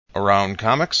Around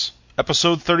Comics,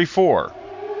 Episode 34.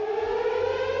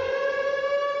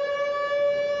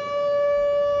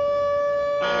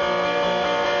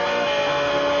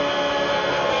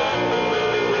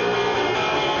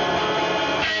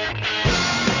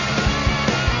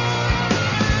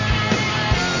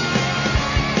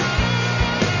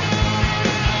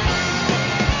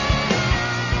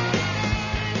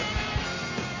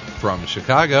 From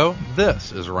Chicago,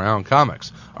 this is Around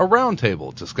Comics, a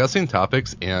roundtable discussing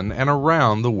topics in and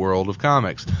around the world of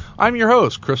comics. I'm your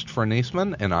host, Christopher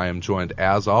Niesman, and I am joined,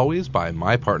 as always, by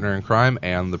my partner in crime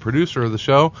and the producer of the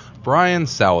show, Brian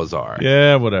Salazar.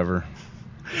 Yeah, whatever.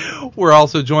 We're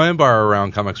also joined by our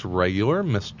Around Comics regular,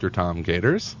 Mr. Tom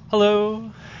Gators.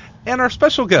 Hello. And our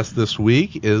special guest this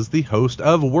week is the host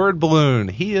of Word Balloon.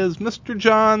 He is Mr.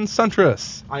 John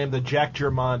Suntress. I am the Jack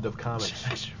Germond of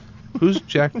comics. Who's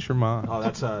Jack Germond? Oh,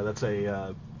 that's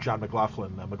a John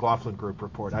McLaughlin Group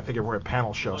report. I figure we're a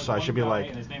panel show, so I should be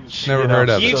like... Never heard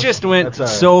of He it. just went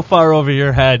so far over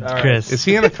your head, All right. Chris. Is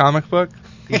he in a comic book?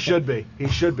 He should be.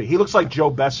 He looks like Joe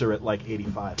Besser at like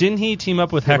 85. Didn't he team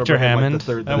up with Remember Hector him, like, Hammond the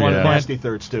third, at the one point? nasty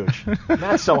third stooge.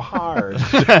 Not so hard.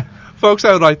 Folks,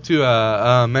 I would like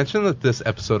to mention that this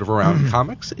episode of Around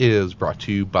Comics is brought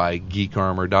to you by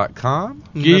GeekArmor.com.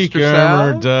 Mr.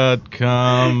 Sal,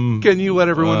 GeekArmor.com. can you let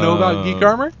everyone know about Geek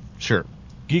Armor? Sure.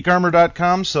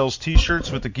 GeekArmor.com sells t-shirts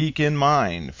with the geek in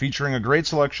mind, featuring a great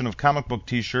selection of comic book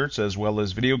t-shirts as well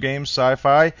as video games,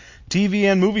 sci-fi, TV,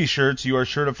 and movie shirts. You are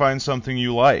sure to find something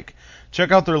you like.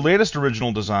 Check out their latest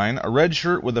original design, a red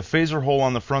shirt with a phaser hole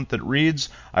on the front that reads,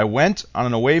 "I went on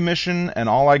an away mission and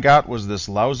all I got was this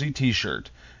lousy t-shirt."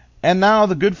 And now,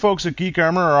 the good folks at Geek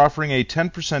Armor are offering a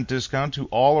 10% discount to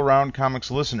all Around Comics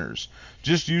listeners.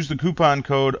 Just use the coupon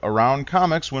code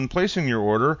AroundComics when placing your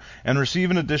order and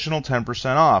receive an additional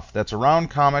 10% off. That's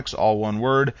Around Comics, all one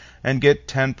word, and get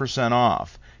 10%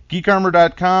 off.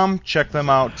 GeekArmor.com, check them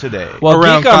out today. Well,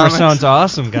 Around Geek Armor Comics. sounds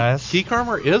awesome, guys. Geek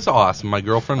Armor is awesome. My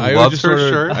girlfriend I loves just her ordered,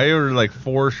 shirt. I ordered like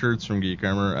 4 shirts from Geek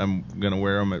Armor. I'm going to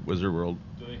wear them at Wizard World.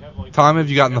 Tom, have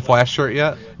you gotten the Flash shirt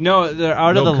yet? No, they're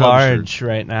out of No the Cub large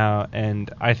right now, and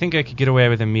I think I could get away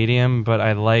with a medium, but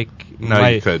I like No, my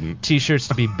you couldn't. t-shirts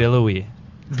to be billowy.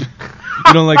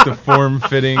 You don't like the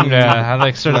form-fitting? Yeah, I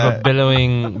like sort of a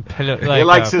billowing pillow. Like He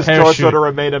likes a his parachute. torso to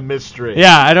remain a mystery.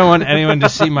 Yeah, I don't want anyone to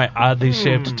see my oddly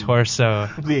shaped torso.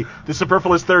 The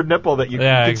superfluous third nipple that you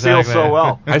Yeah, conceal exactly. so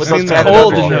well. I've With seen those that tatted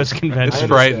Cold in undershirts. those conventions.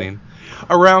 It's frightening.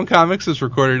 Around Comics is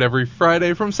recorded every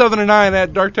Friday from 7 to 9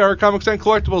 at Dark Tower Comics and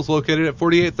Collectibles, located at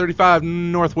 4835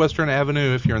 Northwestern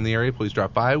Avenue. If you're in the area, please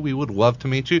drop by. We would love to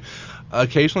meet you.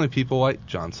 Occasionally, people like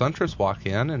John Suntress walk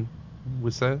in and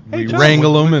we say, "Hey, We John,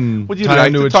 wrangle them and would you tie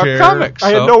like them to to a talk chair. comics?" I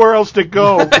had So nowhere else to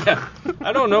go.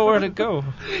 I don't know where to go.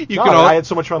 you No, can all, I had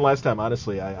so much fun last time.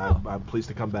 Honestly, I'm pleased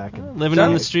to come back. And Living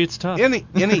on the streets tough. any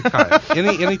time,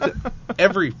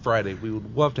 every Friday, we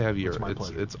would love to have you. It's my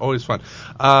pleasure. It's always fun.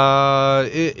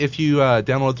 If you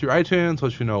download through iTunes,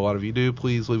 which we know a lot of you do,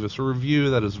 please leave us a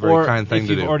review. That is a very Or kind thing if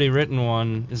to you've do. already written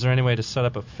one, is there any way to set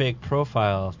up a fake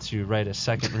profile to write a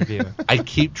second review? I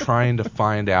keep trying to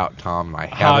find out, Tom, and I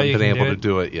How haven't you been can able do to it.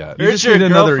 do it yet. You just Urge your need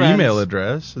another girlfriends. email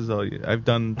address. Is all I've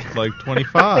done like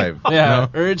 25. Yeah, you know?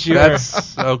 urge your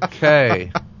That's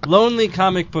okay. lonely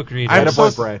comic book reader. I'm Atta so,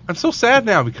 boy, Bray. I'm so sad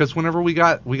now because whenever we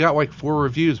got like 4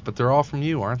 reviews, but they're all from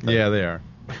you, aren't they? Yeah, they are.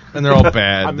 And they're all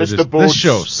bad. I'm They're Mr. just- Boots. This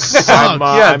show sucks. I'm,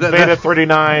 Yeah, I'm that- Beta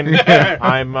 39.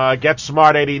 I'm Get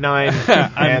Smart 89.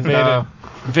 and Vader.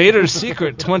 Vader's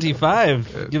Secret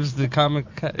 25 gives the comic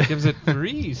gives it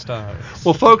 3 stars.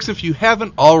 Well, folks, if you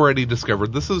haven't already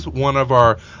discovered, this is one of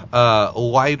our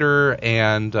lighter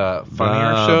and funnier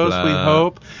Blah, shows, blah. we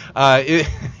hope.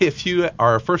 If you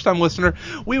are a first-time listener,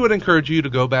 we would encourage you to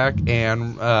go back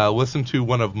and listen to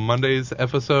one of Monday's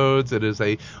episodes. It is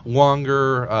a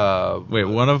longer... Wait,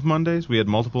 one of Mondays? We had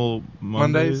multiple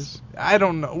Mondays? I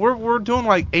don't know. We're doing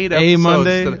like 8 A episodes.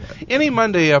 Monday? today. Any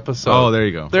Monday episode. Oh, there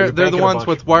you go. They're You're the banking a ones bunch.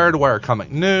 with wire-to-wire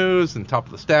comic news and top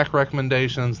of the stack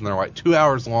recommendations, and they're like 2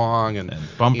 hours long and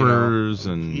Bumpers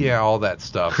you know, and... yeah, all that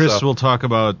stuff. Chris So, will talk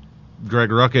about Greg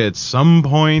Rucka at some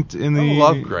point in the... I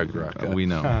love Greg Rucka. We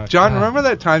know. John, remember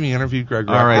that time you interviewed Greg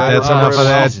Rucka? All right, that's I enough of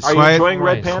that. Jesus Are you Quiet, enjoying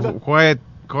Red Christ. Panda? quiet.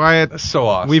 That's so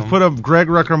awesome. We've put a Greg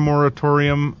Rucka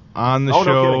moratorium on the Oh,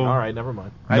 show. no kidding. All right, never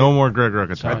mind. No more Greg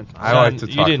Rucka John, talk. I like to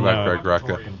you talk didn't about know. Greg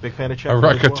Rucka. Big fan of A Chuck.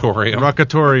 Norris as well. Ruckatorium.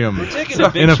 Ruckatorium. Taking a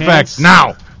big In effect, chance.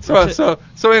 now.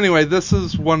 So anyway, this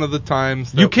is one of the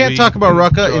times that You can't we talk about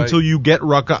Rucka enjoy- until you get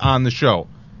Rucka on the show.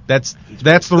 That's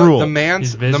the rule. The man's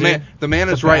He's busy. the man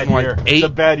It's is a bad writing year. like It's 8. a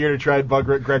bad year to try and bug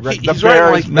Greg Rucka. The He's writing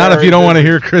Bears like- Not if very you don't want to busy.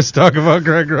 hear Chris talk about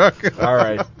Greg Rucka. All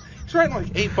right. He's writing like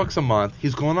 $8 a month.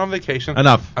 He's going on vacation.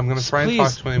 Enough. I'm going to try and Please.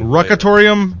 talk to him later.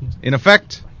 Ruckatorium in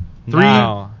effect. 3,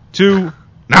 Now. 2,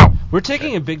 now. We're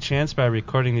taking a big chance by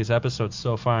recording these episodes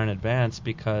so far in advance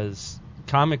because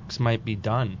comics might be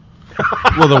done.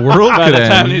 Well, the world By could the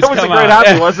time end. these That was a come great out.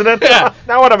 hobby, Yeah. wasn't it? Yeah.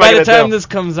 Now what am I By going the to time do? this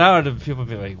comes out, people will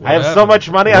be like, I have so "Whatever." much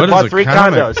money, I What bought is a 3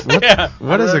 comic? condos. Yeah.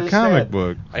 What I is don't a comic understand.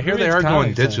 book? I hear Who they reads are going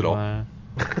comics digital. anymore?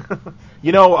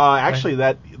 You know, actually,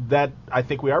 that I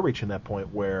think we are reaching that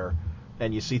point where,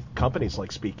 and you see companies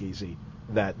like Speakeasy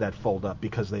that fold up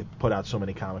because they put out so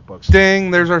many comic books.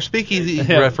 Ding, there's our speakeasy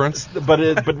Yeah. reference. But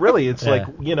really, it's Yeah. like,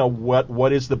 you know,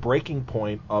 what is the breaking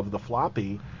point of the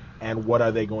floppy, and what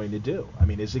are they going to do? I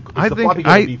mean, is the floppy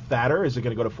going to be fatter? Is it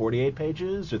going to go to 48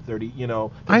 pages or 30? You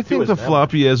know, I think the 32 isn't that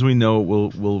floppy, as we know,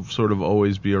 will sort of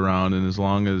always be around, and as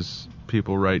long as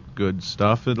people write good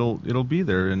stuff, it'll be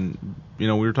there. And you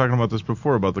know, we were talking about this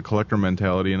before about the collector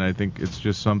mentality, and I think it's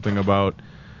just something about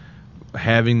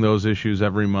having those issues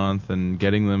every month and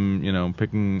getting them, you know,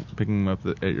 picking them up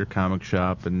at your comic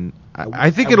shop, and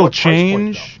I think At it'll what price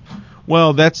point, change.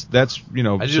 Well, that's you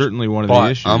know I just certainly one of bought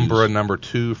the issues. Umbra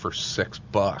 #2 for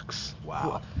 $6.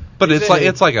 Wow. But Is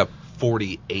it's like a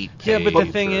 48 page. Yeah, but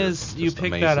the thing or is, you just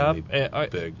pick that up. amazingly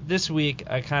big. This week,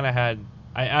 I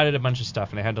added a bunch of stuff,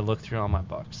 and I had to look through all my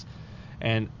books.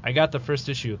 And I got the first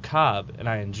issue of Cobb, and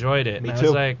I enjoyed it. Me and too. I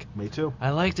was like, Me too. I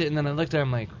liked it, and then I looked at it,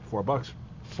 I'm like, $4.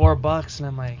 $4, and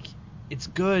I'm like, it's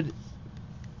good,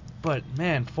 but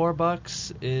man,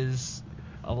 $4 is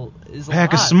a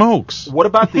Pack lot. of smokes. What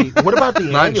about the Not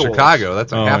in annuals? Chicago.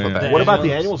 That's a Oh, half yeah. a bag. What about the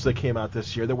Annuals? annuals that came out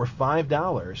this year that were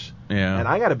 $5? Yeah. And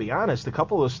I got to be honest, a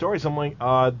couple of those stories, I'm like,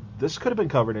 this could have been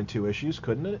covered in 2 issues,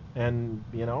 couldn't it? And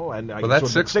you know, and I Well,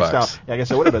 guess that's it would've been $6. Yeah, I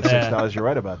guess it would have been Yeah. $6. You're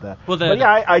right about that. Well, but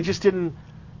yeah, I just didn't.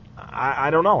 I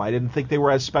don't know. I didn't think they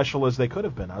were as special as they could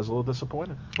have been. I was a little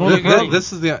disappointed. Well,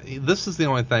 This is the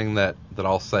only thing that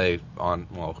I'll say on.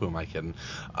 Well, who am I kidding?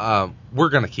 We're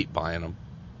gonna keep buying them.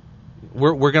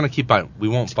 We're gonna keep buying. We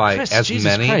won't buy Chris, as Jesus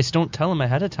many. Christ, don't tell them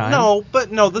ahead of time. No,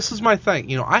 but no. This is my thing.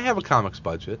 You know, I have a comics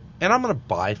budget, and I'm gonna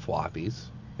buy floppies.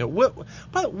 You know,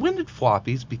 but when did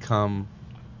floppies become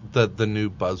the new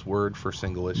buzzword for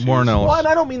single issues? More than Well, and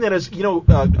I don't mean that as, you know,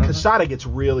 Casada gets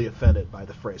really offended by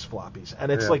the phrase floppies, and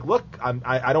it's Yeah. like, look,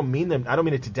 I don't mean them. I don't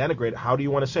mean it to denigrate it. How do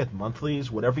you want to say it? Monthlies,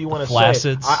 whatever you want to say.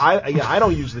 Flacids. I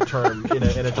don't use the term in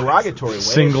a derogatory way.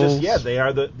 Singles. It's just,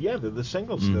 they're the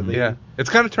singles. Mhm. They're Yeah, it's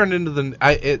kind of turned into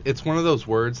it's one of those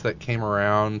words that came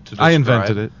around to describe. I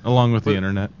invented it along with the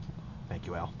internet. Thank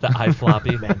you, Al. The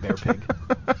iFloppy. Man, bear, pig.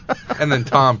 And then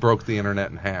Tom broke the internet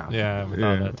in half. Yeah, with Yeah.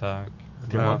 all that talk.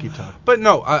 Dear monkey talk. But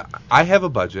no, I have a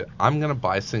budget. I'm going to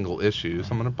buy single issues.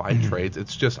 I'm going to buy Mm-hmm. trades.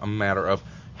 It's just a matter of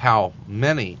how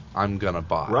many I'm going to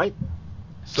buy. Right?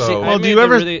 So, See, I Well, do made you the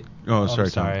ever? really- Oh, I'm sorry,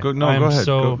 sorry. Tom. Go I'm ahead.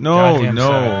 so Go. No, goddamn no.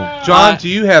 sorry. John, do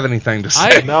you have anything to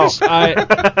say? No.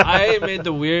 I made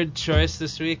the weird choice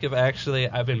this week of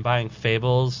I've been buying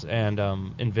Fables and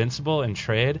Invincible in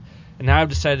trade, and now I've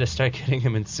decided to start getting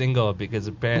them in single because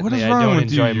What apparently is I wrong don't with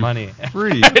enjoy you? You money.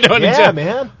 freak. I don't Yeah, enjoy,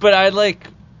 man. But I like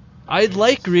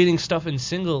reading stuff in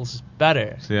singles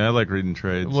better. See, I like reading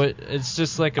trades. It's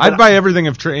just like I'd buy everything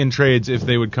in trades if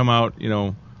they would come out. You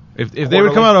know, if they would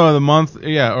Quarterly? come out of the month,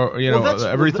 yeah, or you Well, know, that's-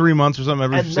 every 3 months or something,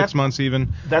 every and 6 that's- months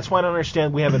even. That's why I don't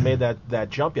understand we haven't made that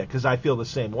jump yet, because I feel the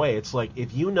same way. It's like,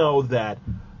 if you know that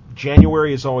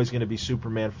January is always going to be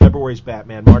Superman, February is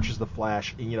Batman, March is the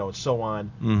Flash, and, you know, and so on.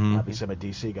 Mhm. Obviously, I'm a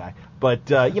DC guy, but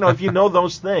you know, if you know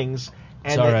those things,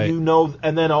 and It's all then right. you know,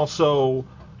 and then also,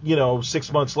 you know,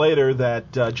 6 months later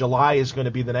that July is going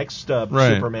to be the next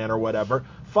Right. Superman or whatever.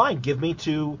 Fine, give me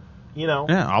 2. You know,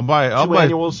 Yeah, I'll buy 2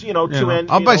 annuals. You know, you 2 know, annuals.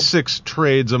 I'll buy 6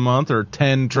 trades a month or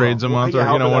 10 trades a well, month, yeah,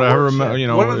 or you know, however that whatever works, yeah. you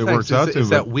know One of the it things works out is to.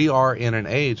 that but- we are in an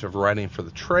age of writing for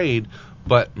the trade,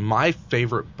 but my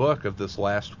favorite book of this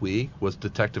last week was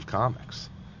Detective Comics.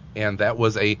 And that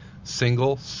was a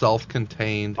single,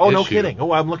 self-contained Oh, issue. no kidding.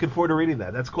 Oh, I'm looking forward to reading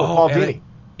that. That's cool. Oh, Paul and Dini.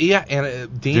 Yeah, and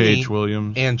Dini J.H.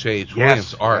 Williams. and J.H. Yes,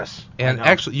 Williams art. yes, And I know.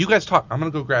 actually, you guys talk. I'm going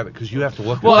to go grab it because you have to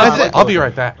look. Well, at I it. think- I'll be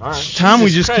right back. All right. Tom, we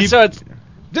Jesus just Christ, keep. so it's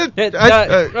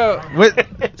What?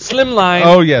 Slimline.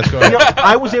 Oh yes, go You ahead. know,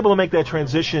 I was able to make that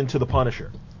transition to the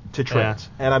Punisher, to trades,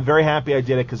 and I'm very happy I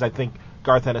did it because I think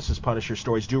Garth Ennis's Punisher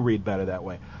stories do read better that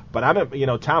way. But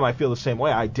Tom, I feel the same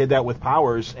way. I did that with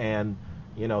Powers, and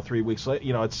 3 weeks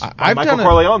later, it's I've Michael done it-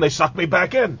 Corleone. They sucked me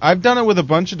back in. I've done it with a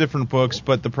bunch of different books,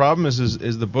 but the problem is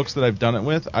the books that I've done it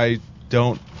with, I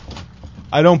don't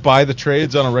buy the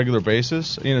trades on a regular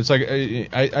basis. It's like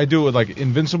I do it with, like,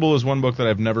 Invincible is one book that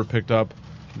I've never picked up.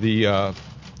 The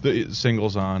the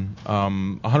singles on.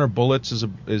 100 Bullets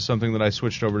is something that I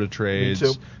switched over to trades.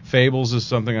 Me too. Fables is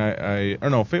something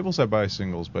Fables I buy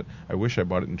singles, but I wish I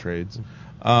bought it in trades.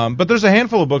 But there's a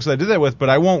handful of books that I did that with, but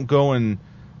I won't go and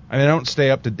I don't stay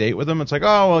up to date with them. It's like,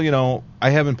 oh, well, I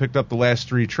haven't picked up the last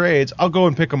 3 trades. I'll go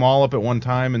and pick them all up at one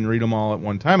time and read them all at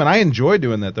one time. And I enjoy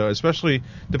doing that, though, especially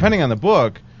depending on the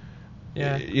book.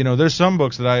 Yeah. There's some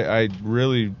books that I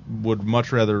really would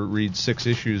much rather read 6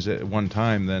 issues at one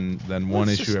time than one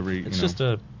issue every. It's just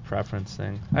a preference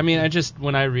thing. I mean,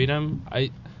 when I read them,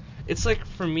 it's like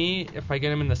for me, if I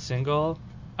get them in the single,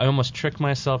 I almost trick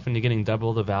myself into getting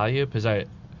double the value because I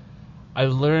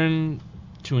learn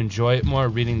to enjoy it more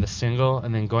reading the single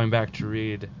and then going back to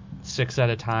read 6 at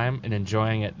a time and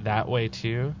enjoying it that way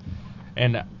too.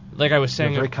 And like I was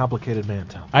saying, you're a very complicated man,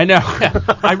 Tom. I know.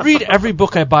 I read every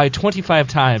book I buy 25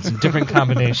 times in different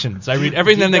combinations. I read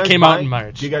everything that came out in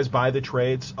March. Do you guys buy the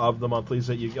trades of the monthlies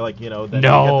that you that No. you get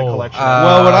the collection?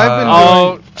 Well, what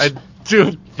I've been doing.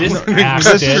 Dude, this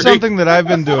This is something that I've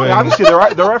been doing. Obviously, there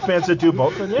are fans that do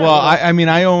both. And Well,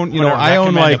 I own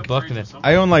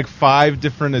I own like 5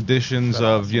 different editions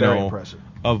of very impressive.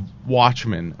 of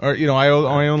Watchmen, or I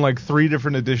own like 3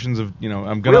 different editions of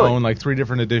I'm gonna Really? own like 3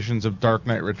 different editions of Dark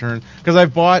Knight Returns because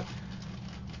I've bought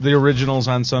the originals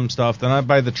on some stuff, then I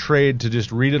buy the trade to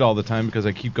just read it all the time because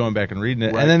I keep going back and reading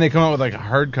it, Right. and then they come out with like a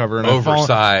hardcover and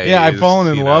Oversized, I've fallen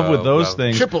in love with those well,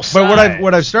 things. triple But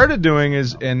what I've started doing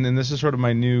is, and this is sort of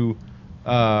my new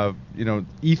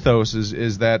ethos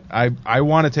is that I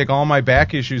want to take all my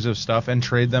back issues of stuff and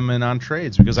trade them in on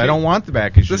trades because I don't want the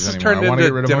back issues This has anymore. turned I want to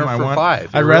into get rid of dinner them. for I want.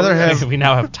 5. I'd rather have. we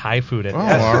now have Thai food at Oh, all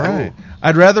right.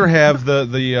 I'd rather have the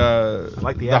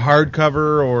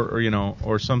hardcover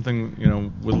or something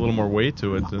with a little more weight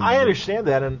to it. I understand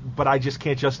that, but I just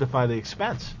can't justify the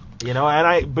expense.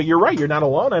 But you're right. You're not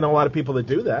alone. I know a lot of people that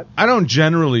do that. I don't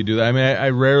generally do that. I mean, I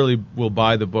rarely will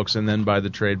buy the books and then buy the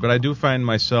trade, but I do find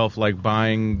myself like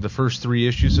buying the first 3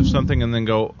 issues of something and then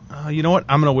go, you know what?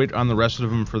 I'm going to wait on the rest of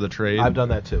them for the trade. I've done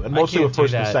that too, and mostly with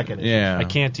first and second. Yeah, I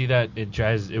can't do that.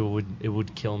 It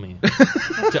would kill me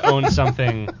to own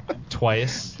something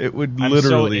twice. It would I'm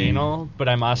literally. so anal, but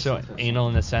I'm also anal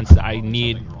in the sense that I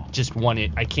need just one.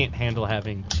 I can't handle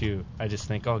having 2. I just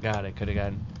think, oh god, I could have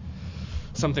gotten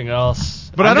something else.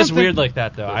 But I'm I don't just think- weird like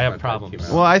that though. I have my problems.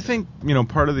 time Well, I think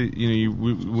part of the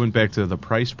we went back to the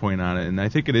price point on it, and I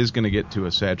think it is going to get to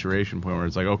a saturation point where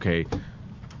it's like, okay,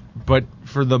 but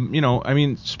for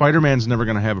the Spider-Man's never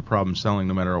going to have a problem selling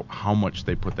no matter how much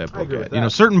they put that book agree at. with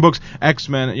that. Certain books,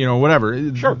 X-Men,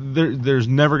 whatever. Sure. There's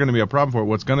never going to be a problem for it.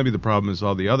 What's going to be the problem is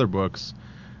all the other books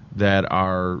that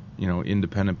are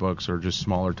independent books or just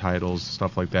smaller titles,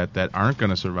 stuff like that aren't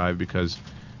going to survive because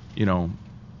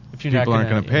If you're people not aren't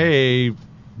going to pay,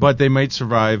 but they might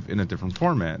survive in a different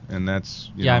format, and that's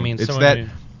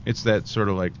it's that sort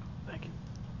of like,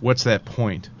 what's that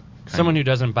point? Someone who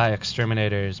doesn't buy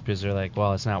Exterminators because they're like,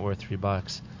 well, it's not worth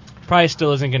 $3, probably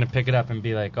still isn't going to pick it up and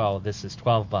be like, oh, this is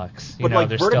 $12. But like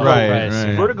they're Vertigo, still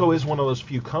Right. Vertigo is one of those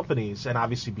few companies, and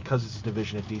obviously because it's a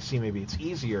division of DC, maybe it's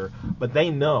easier. But they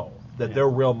know that their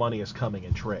real money is coming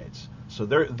in trades, so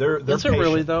they're Is it patient.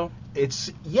 really though?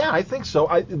 I think so.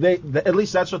 At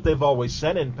least that's what they've always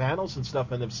said in panels and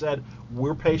stuff, and they've said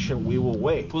we're patient, we will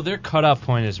wait. Well, their cutoff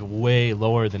point is way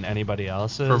lower than anybody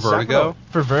else's. For Vertigo?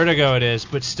 For Vertigo it is,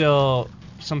 but still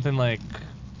something like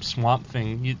Swamp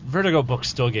Thing, Vertigo books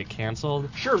still get canceled.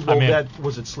 Sure. Well, that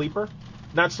was it. Sleeper,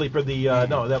 not Sleeper.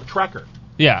 That Tracker.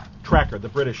 Yeah. Tracker, the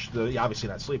British. Obviously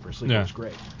not Sleeper. Sleeper was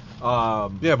great.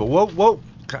 Yeah, but what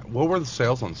were the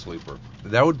sales on Sleeper?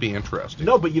 That would be interesting.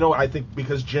 No, but I think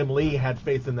because Jim Lee had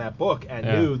faith in that book and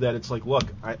knew that it's like, look,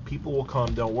 people will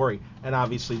come, don't worry, and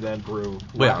obviously then Brew.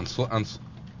 Wait, on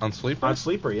Sleeper? On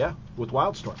Sleeper, yeah, with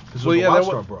Wildstorm, because Well, yeah,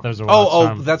 Wildstorm broke. That was a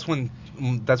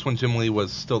Wildstorm. that's when Jim Lee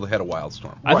was still the head of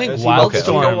Wildstorm. I think Is he no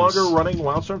Wildstorm. longer running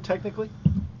Wildstorm technically?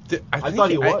 I thought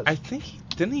he was. I think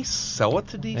didn't he sell it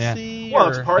to DC? Well,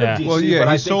 it's part Yeah. of DC. Well, yeah, but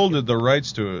I he think sold the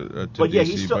rights to But DC, yeah,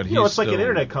 he's still. but It's like an still-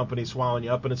 internet company swallowing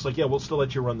you up, and it's like, yeah, we'll still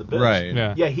let you run the biz. Right.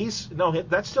 Yeah. Yeah,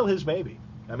 that's still his baby.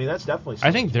 I mean, that's definitely.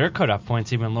 I think their cutoff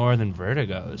point's even lower than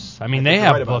Vertigo's. I mean, I think they you're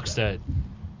have right about books that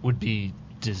would be.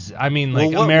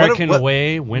 Well, American what-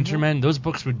 Way, Wintermen, those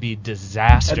books would be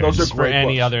disasters and those are for great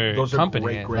any books. other Those are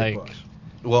company. great books.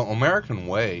 Well, American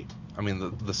Way. I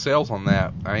mean, the sales on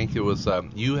that. I think it was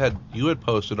you had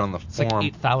posted on the It's forum. like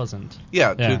 8,000.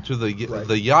 Yeah, Yeah. to the Right.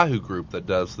 the Yahoo group that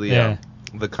does Yeah.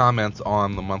 the comments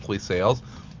on the monthly sales,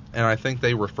 and I think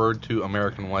they referred to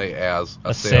American Way as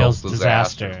a sales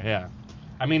disaster. Yeah,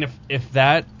 I mean, if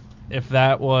that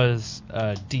was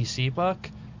a DC book,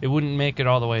 it wouldn't make it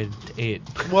all the way to 8.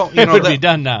 Well, it would be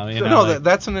done now.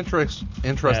 That's an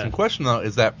interesting question, though,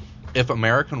 is that if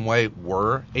American Way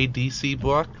were a DC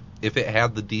book, if it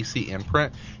had the DC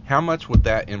imprint, how much would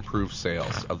that improve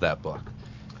sales of that book?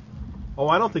 Oh,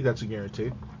 I don't think that's a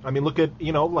guarantee. I mean, look at,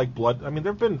 like Blood. I mean,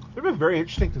 there've been very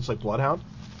interesting things like Bloodhound.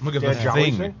 Look at Dan the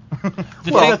Jolly's Thing.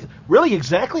 Really,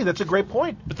 exactly. That's a great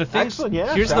point. But the thing, excellent,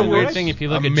 yeah. here's the weird thing: if you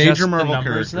look A at major just Marvel the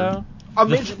numbers, character.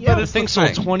 though, Yeah, the thing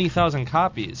sold thing. 20,000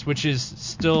 copies, which is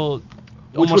still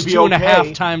Which almost would be 2.5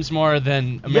 okay. times more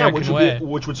than yeah, American Way.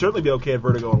 which would certainly be okay at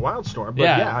Vertigo and Wildstorm. But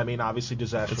Yeah. I mean, obviously,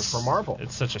 disaster for Marvel.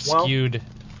 It's such a Well, skewed.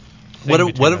 What thing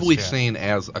have between we us, yeah. seen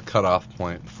as a cutoff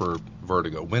point for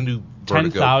Vertigo? When do Vertigo...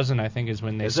 10,000, I think, is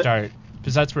when they Is it? start.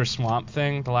 Because that's where Swamp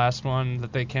Thing, the last one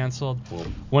that they canceled. Well,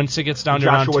 Once it gets down to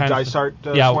Joshua around 10, Dysart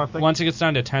yeah. Swamp Thing? Once it gets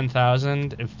down to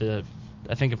 10,000, if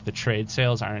the trade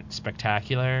sales aren't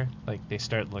spectacular, like they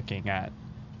start looking at,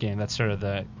 again, that's sort of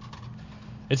the.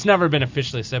 It's never been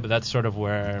officially said, but that's sort of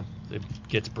where it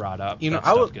gets brought up. You know, That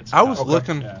I stuff was, gets I was cut.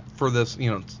 looking Yeah. for this,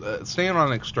 staying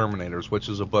on Exterminators, which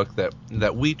is a book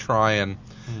that we try and,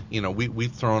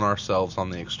 we've thrown ourselves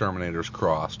on the Exterminators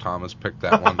cross. Thomas picked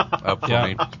that one up for Yeah,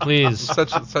 me. please.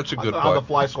 Such a good on the book.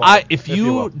 fly swatter, If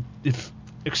will.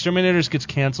 Exterminators gets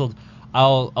canceled,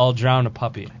 I'll drown a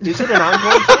puppy. Is it an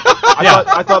ongoing?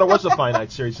 I thought it was a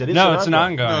finite series. It is No, an it's an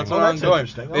ongoing. No, it's Oh, not that's ongoing.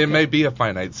 interesting. Okay. It may be a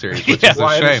finite series, which Yeah. is Well,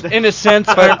 I a shame. understand. In a sense,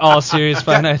 but all series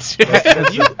finite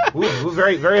series. Ooh,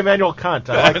 very, very Emmanuel Kant.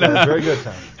 I like that. Very good,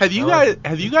 Tom. Have you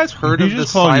guys heard He of just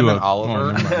this called you Simon a- Oliver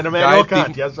oh, never mind. And Emmanuel guy?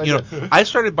 Kant, yes, I did. I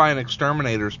started buying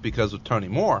Exterminators because of Tony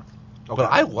Moore, Okay. but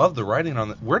I love the writing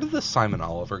on it. Where did this Simon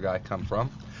Oliver guy come from?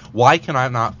 Why can I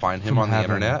not find him From on the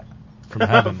heaven. internet? From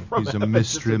heaven. From He's a heaven,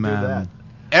 mystery just to do man.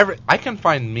 I can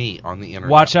find me on the internet.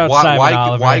 Watch out, why, Simon why,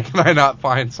 Oliver. Why can I not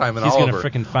find Simon He's Oliver? gonna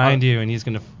frickin' find you, and he's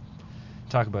gonna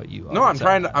talk about you. All No, the I'm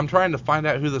time. trying to find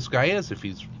out who this guy is. If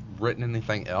he's written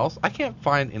anything else, I can't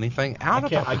find anything out I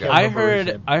can't- about I the can't guy.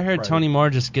 remember. I heard Right. Tony Moore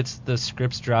just gets the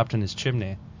scripts dropped in his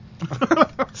chimney. Are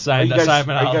Signed you guys,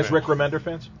 Simon are you guys Oliver. Rick Remender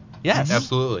fans? Yes.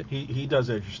 Absolutely. He does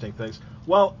interesting things.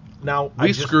 Well, now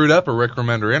We screwed up a Rick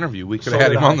Remender interview. We could So have had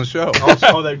did him I. on the show.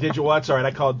 There did you? Well, that's all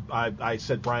right. I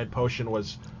said Brian Posehn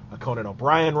was a Conan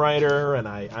O'Brien writer, and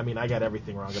I got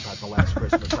everything wrong about The Last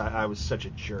Christmas. I was such a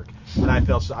jerk, and I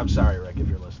felt. I'm sorry, Rick, if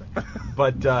you're listening.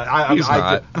 But He's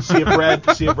not. Sea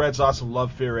of Bread's awesome.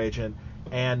 Love Fear Agent,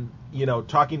 and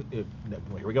talking.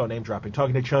 Here we go, name dropping.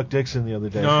 Talking to Chuck Dixon the other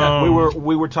day. No.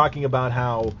 We were talking about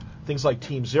how things like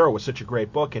Team Zero was such a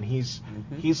great book, and he's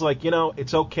like,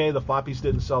 it's okay. The floppies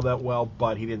didn't sell that well,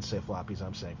 but he didn't say floppies.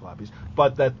 I'm saying floppies.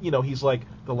 But that he's like,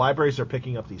 the libraries are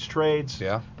picking up these trades.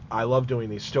 Yeah. I love doing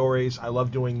these stories. I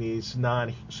love doing these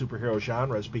non-superhero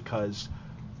genres because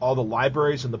all the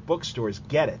libraries and the bookstores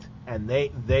get it, and they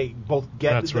both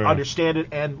That's right. understand it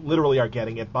and literally are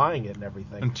getting it, buying it, and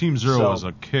everything. And Team Zero So- was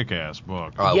a kick-ass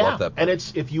book. I yeah, love that. and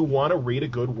it's if you want to read a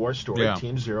good war story, Yeah.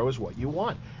 Team Zero is what you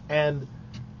want. And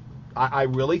I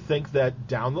really think that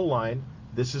down the line,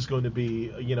 this is going to be,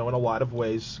 in a lot of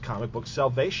ways, comic book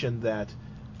salvation. That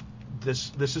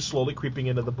this is slowly creeping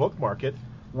into the book market,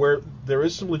 where there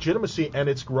is some legitimacy, and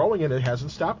it's growing, and it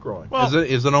hasn't stopped growing.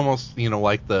 Is it almost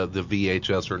like the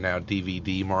VHS or now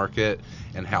DVD market,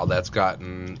 and how that's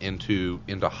gotten into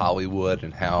Hollywood,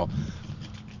 and how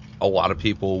a lot of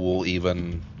people will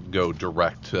even go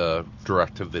direct to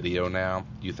video now?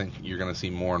 You think you're going to see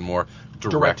more and more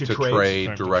direct to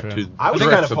trade, direct to I was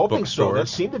direct kind of to hoping so. That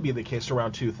bookstores? seemed to be the case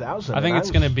around 2000. I think and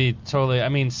it's going to be totally. I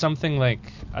mean, something like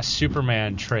a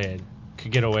Superman trade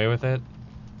could get away with it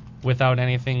without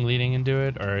anything leading into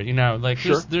it, or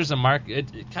Sure. there's a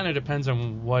market. It kind of depends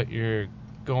on what you're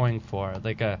going for.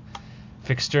 Like if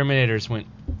Exterminators went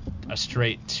a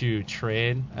straight to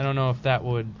trade, I don't know if that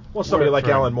would. Well, somebody work like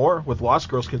for- Alan Moore with Lost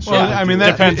Girls can Well, certainly I do mean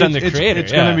that. that depends on the creator,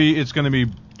 It's yeah. going to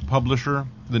be publisher,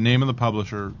 the name of the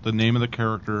publisher, the name of the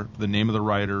character, the name of the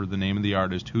writer, the name of the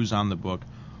artist, who's on the book.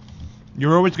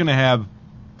 You're always going to have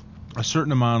a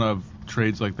certain amount of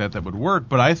trades like that would work,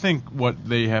 but I think what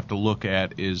they have to look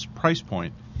at is price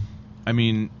point. I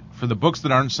mean, for the books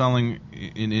that aren't selling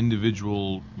in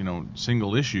individual,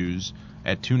 single issues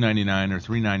at $2.99 or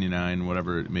 $3.99,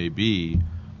 whatever it may be,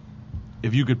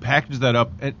 if you could package that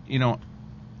up at,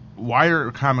 why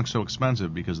are comics so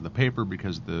expensive? Because of the paper,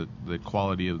 because of the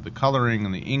quality of the coloring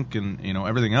and the ink and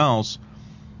everything else,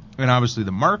 and obviously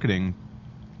the marketing.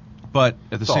 But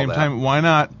at the It's all same that. time, why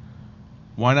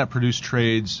not produce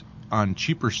trades on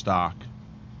cheaper stock?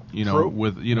 True.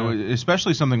 With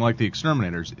especially something like the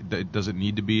Exterminators. Does it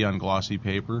need to be on glossy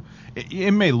paper?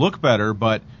 It may look better,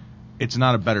 but it's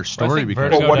not a better I story think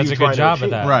because Vertigo what are does you a trying good to job of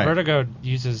achieve? that. Right. Vertigo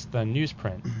uses the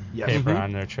newsprint Yes. paper Mhm.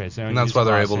 on their trades. They don't And that's use why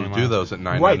they're gloss able to anymore. do those at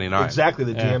Right, $9.99. exactly.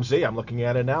 The Yeah. DMZ, I'm looking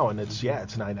at it now, and it's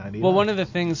 $9.99. Well, one of the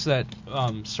things that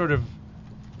sort of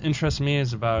interests me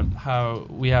is about how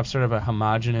we have sort of a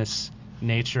homogenous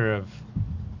nature of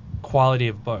quality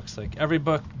of books. Like every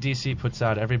book DC puts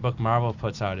out, every book Marvel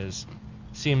puts out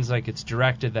seems like it's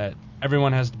directed that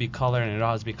everyone has to be colored and it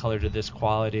all has to be colored to this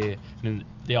quality, and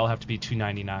they all have to be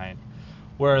 $2.99.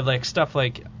 Where like stuff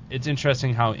like it's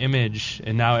interesting how Image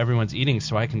and now everyone's eating,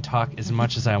 so I can talk as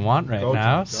much as I want right Go,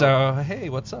 now. Go. So hey,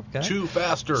 what's up, guys? Chew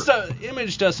faster. So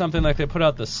Image does something like they put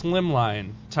out the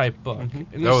Slimline type book.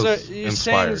 And That was you're saying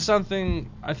inspired. something.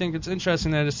 I think it's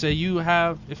interesting that to say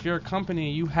if you're a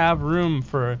company, you have room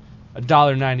for a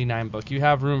 $1.99 book. You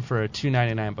have room for a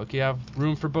 $2.99 book. You have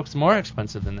room for books more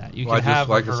expensive than that. You Well, can I just- have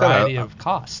like a I said, variety of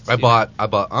costs. I you know?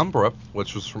 bought Umbra,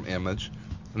 which was from Image,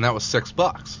 and that was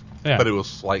 $6. Yeah. But it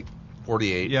was like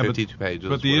 48, Yeah, 52 pages.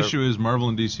 But the whatever. issue is Marvel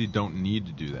and DC don't need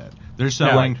to do that. They're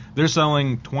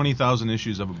selling 20,000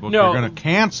 issues of a book No. they're going to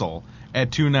cancel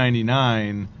at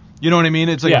 $2.99. You know what I mean?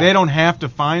 It's like Yeah. they don't have to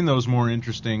find those more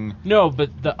interesting. No, but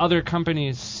the other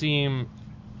companies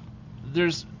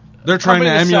They're trying to company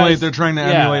emulate. decides- They're trying to yeah,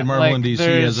 emulate Marvel like and DC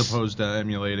there's- as opposed to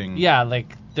emulating. Yeah,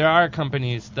 like there are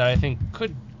companies that I think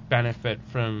could benefit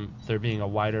from there being a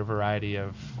wider variety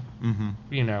of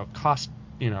Mm-hmm.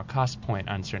 cost point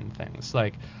on certain things.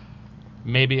 Like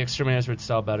maybe Exterminators would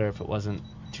sell better if it wasn't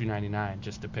 $2.99,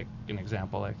 just to pick an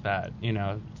example like that.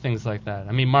 Things like that.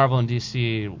 I mean, Marvel and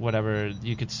DC, whatever,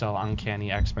 you could sell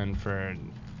Uncanny X-Men for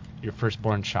your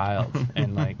firstborn child,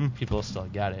 and like people still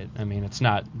get it. I mean,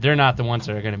 they're not the ones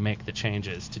that are going to make the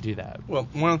changes to do that. Well,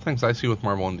 one of the things I see with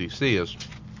Marvel and DC is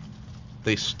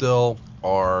they still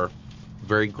are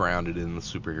very grounded in the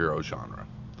superhero genre.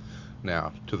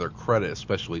 Now, to their credit,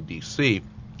 especially DC,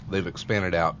 they've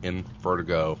expanded out in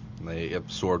Vertigo. They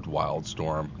absorbed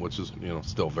Wildstorm, which is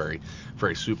still very,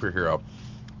 very superhero.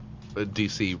 But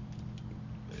DC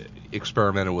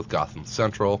experimented with Gotham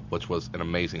Central, which was an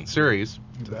amazing series.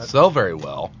 Didn't sell very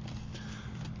well.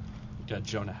 You got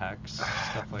Jonah Hex,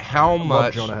 stuff like How Love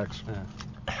much? Jonah Hex. that.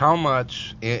 Yeah. How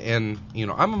much? And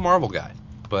I'm a Marvel guy,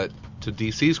 but to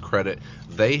DC's credit,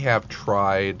 they have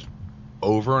tried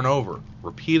over and over,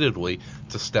 repeatedly,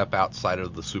 to step outside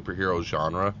of the superhero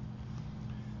genre.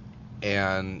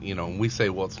 And we say,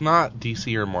 well, it's not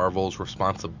DC or Marvel's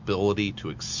responsibility to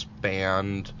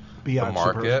expand Beyond the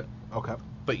market. Okay.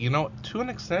 But to an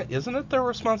extent, isn't it their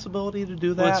responsibility to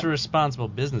do that? Well, it's a responsible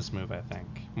business move, I think,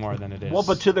 more than it is. Well,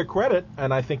 but to their credit,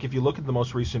 and I think if you look at the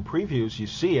most recent previews, you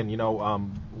see, and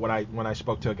when I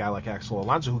spoke to a guy like Axel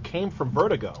Alonso, who came from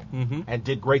Vertigo and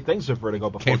did great things at Vertigo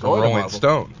before Came from going to Rolling Marvel.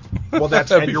 Stone. Well, and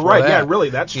you're Before right. that, Yeah,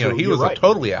 really, that's true. He You're was right. a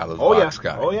totally out of the box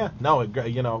guy. Oh yeah.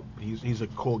 No, he's a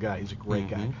cool guy. He's a great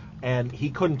guy, and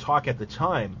he couldn't talk at the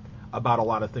time about a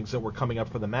lot of things that were coming up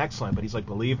for the Max line. But he's like,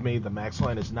 believe me, the Max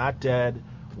line is not dead.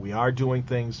 We are doing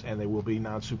things, and they will be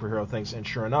non-superhero things. And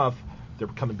sure enough, they're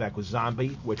coming back with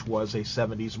Zombie, which was a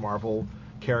 70s Marvel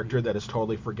character that is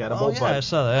totally forgettable, Oh, yeah, but I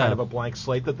saw that, yeah. kind of a blank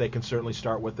slate that they can certainly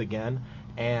start with again.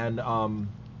 And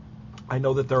I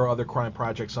know that there are other crime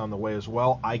projects on the way as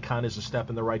well. Icon is a step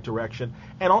in the right direction.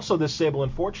 And also this Sable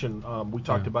and Fortune, we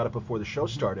talked about it before the show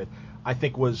started, I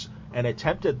think was an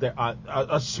attempt at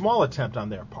a small attempt on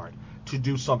their part to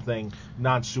do something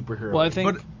non-superhero. well, I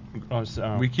think. But-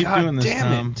 oh, We keep God doing this,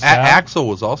 damn it. Tom. Axel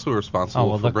was also responsible Oh,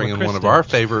 well, for look what bringing Chris one of did. our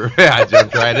favorite. I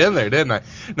jumped right in there, didn't I?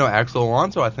 No, Axel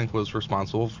Alonso, I think, was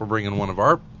responsible for bringing one of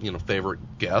our favorite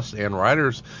guests and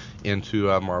writers into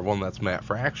Marvel, and that's Matt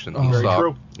Fraction. Very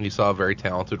true. He saw a very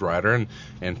talented writer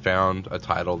and found a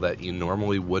title that you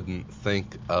normally wouldn't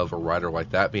think of a writer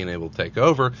like that being able to take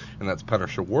over, and that's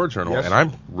Punisher War Journal. Yes. And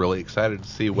I'm really excited to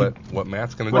see what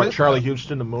Matt's going to do. Brought with Charlie that.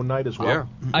 Houston to Moon Knight as well.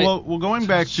 Yeah. Well, going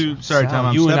back to sorry, Tom,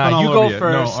 I'm you and stepping I. all You over go you.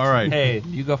 first. No, all right. Hey,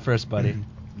 you go first, buddy.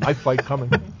 My fight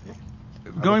coming.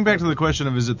 Going back to the question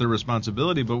of is it their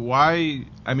responsibility, but why?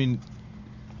 I mean,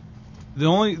 the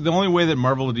only way that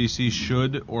Marvel or DC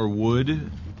should or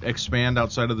would expand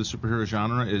outside of the superhero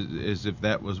genre is if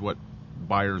that was what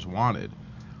buyers wanted.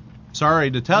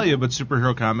 Sorry to tell you, but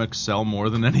superhero comics sell more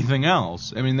than anything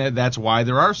else. I mean, that's why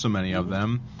there are so many of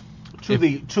them. to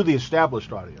the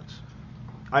established audience.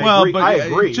 I Well, agree. but, I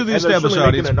agree. to the and they're established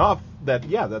certainly making audience-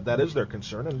 enough that is their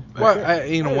concern. And Well, I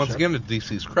once understand. again, to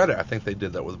DC's credit, I think they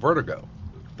did that with Vertigo.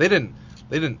 They didn't.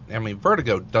 I mean,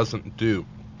 Vertigo doesn't do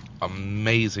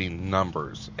amazing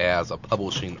numbers as a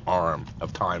publishing arm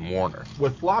of Time Warner.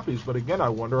 with floppies, but again, I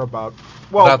wonder about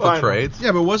Without the trades.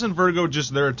 Yeah, but wasn't Vertigo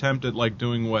just their attempt at like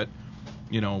doing what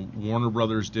Warner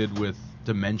Brothers did with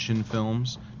Dimension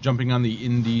Films jumping on the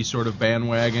indie sort of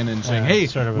bandwagon and saying, "Hey,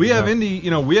 sort of we have a-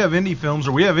 indie films,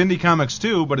 or we have indie comics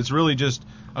too, but it's really just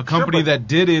a company but- that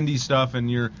did indie stuff, and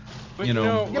you're, But you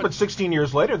know." Yeah, but 16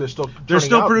 years later, they're still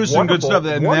producing good stuff,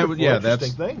 and wonderful, that's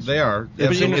interesting things. they are. It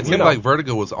That's- seemed, you it seemed know- like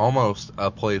Vertigo was almost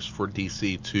a place for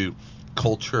DC to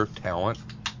culture talent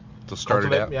to start it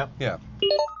Cultivate, out. yeah.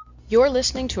 You're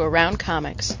listening to Around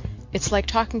Comics. It's like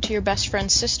talking to your best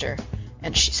friend's sister,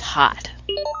 and she's hot.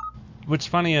 What's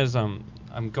funny is I'm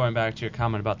going back to your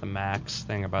comment about the Max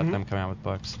thing about them coming out with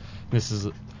books. This is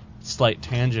a slight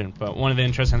tangent, but one of the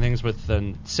interesting things with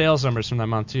the sales numbers from that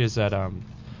month too is that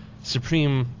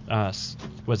Supreme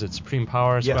was it Supreme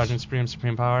Power, Yes. Squadron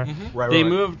Supreme Power? Right, They right.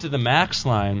 moved to the Max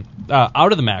line,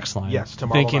 out of the Max line, Yes, to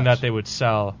Marvel thinking Max. that they would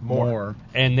sell More.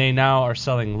 and they now are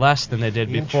selling less than they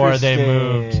did before they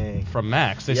Interesting. moved from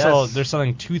Max. Yes. They're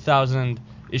selling 2,000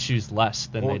 issues less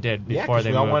than they did Yeah, before 'cause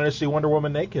they we all moved. wanted to see Wonder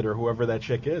Woman naked or whoever that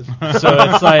chick is. So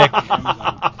it's like,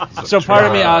 so part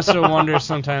of me also wonders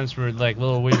sometimes for like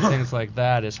little weird things like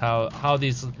that is how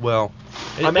these. Well,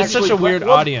 It's such a weird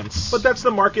audience. But that's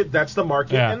the market. That's the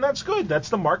market, Yeah. and that's good. That's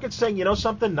the market saying, you know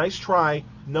something, nice try.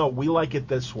 No, we like it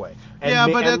this way. And Yeah,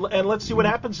 but and let's see what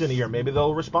happens in a year. Maybe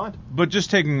they'll respond. But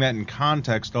just taking that in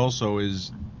context also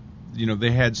is,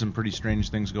 they had some pretty strange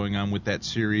things going on with that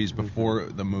series before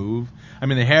the move. I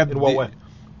mean, they have In what way?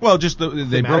 Well, just they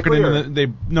broke it Thematically,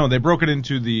 into they broke it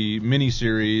into the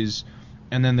miniseries,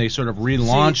 and then they sort of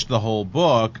relaunched the whole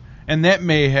book, and that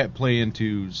may play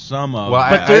into some of. Well,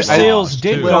 but their I- sales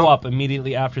too. did Well- go up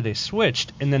immediately after they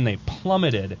switched, and then they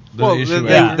plummeted. The well, issue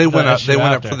they, after. they went The up. They issue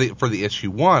went up after. for the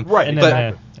issue 1, Right. And But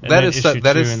then, that then is issue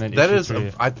that 2, is and then that issue is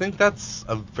 3. I think that's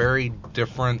a very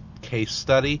different case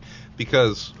study,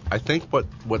 because I think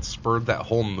what spurred that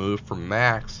whole move from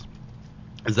Max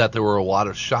is that there were a lot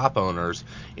of shop owners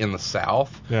in the South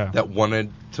that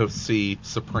wanted to see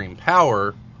Supreme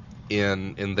Power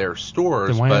in their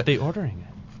stores, Then why but aren't they ordering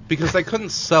it? because they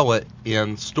couldn't sell it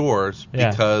in stores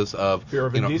Yeah. because of Fear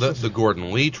of the indecency.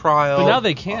 Gordon Lee trial. But now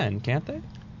they can, can't they?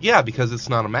 Yeah, because it's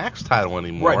not a Max title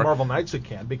anymore. Right, Marvel Knights it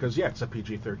can because it's a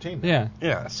PG-13. Yeah.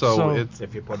 Yeah, so So- it's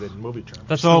If you put it in movie terms.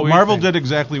 That's the So weird Marvel thing. did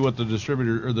exactly what the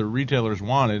distributor or the retailers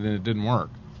wanted, and it didn't work.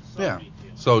 yeah.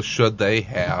 So should they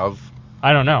have?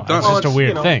 I don't know. Well, It's just a it's,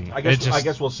 weird thing. I guess It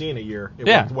just, we'll see in a year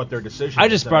Yeah. what their decision I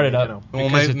is. just brought it mean, up. Well,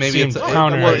 because maybe it it's seemed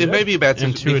counter. well, it may be a bad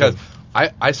situation because intuitive.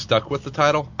 I stuck with the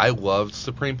title. I loved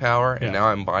Supreme Power, and Yeah. now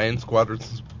I'm buying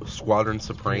Squadron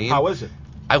Supreme. How is it?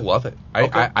 I love it.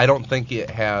 Okay. I don't think it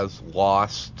has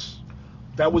lost.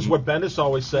 That was what Bendis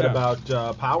always said Yeah.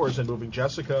 about Powers and moving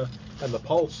Jessica and the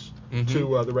Pulse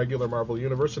to the regular Marvel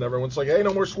universe, and everyone's like, "Hey,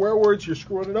 no more swear words. You're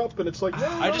screwing it up." And it's like, no,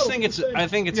 I just think it's. I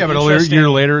think it's. Yeah, but a interesting- year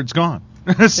later, it's gone.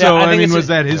 So Yeah, I I think mean, it's was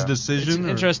that his yeah. decision? It's an or-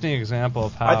 interesting example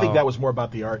of how. I think that was more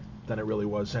about the art than it really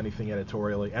was anything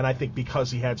editorially. And I think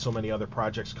because he had so many other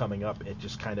projects coming up, it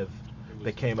just kind of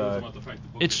became a.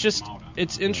 It's just.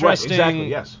 It's Right, interesting. exactly.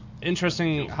 Yes.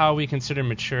 Interesting how we consider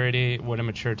maturity, what a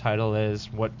mature title is,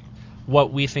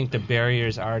 what we think the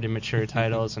barriers are to mature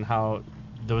titles, and how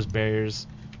those barriers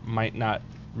might not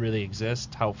really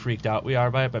exist. How freaked out we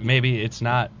are by it, but maybe it's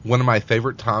not. One of my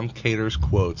favorite Tom Caters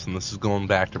quotes, and this is going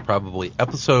back to probably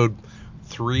episode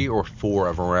 3 or 4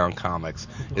 of Around Comics,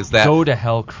 is that Go to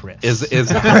hell, Chris. is is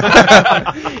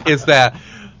that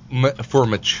for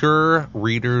mature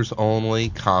readers only,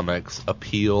 comics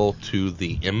appeal to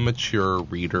the immature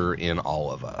reader in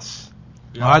all of us.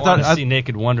 I thought- want to see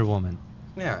naked Wonder Woman.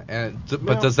 Yeah, and Yeah.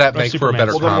 but does that Or make for a Superman.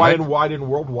 better Well, then comic? why didn't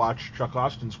World Watch Chuck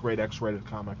Austin's great X-rated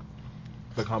comic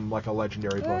become like a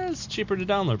legendary book? It's cheaper to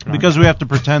download. Because we have to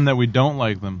pretend that we don't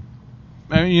like them.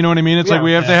 I mean, you know what I mean? It's Yeah. like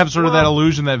we have to Yeah. have sort of that Well-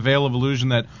 illusion, that veil of illusion,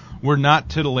 that we're not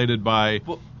titillated by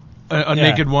a yeah.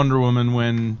 naked Wonder Woman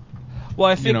when. Well,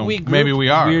 I think know, we group maybe we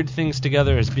are. weird things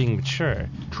together as being mature.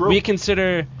 True. We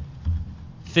consider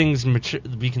things mature.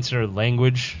 We consider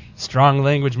language, strong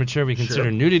language, mature. We consider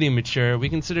Sure. nudity mature. We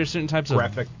consider certain types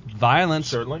Graphic. of violence.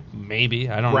 Certainly. Maybe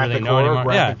I don't Graphic really know horror, anymore.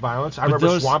 graphic Yeah. violence. I But remember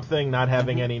those- Swamp Thing not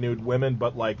having any nude women,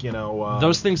 but like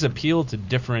Those things appeal to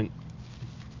different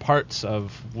parts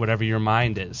of whatever your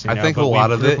mind is. I think a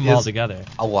lot of it them all is together.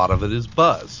 a lot of it is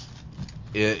buzz.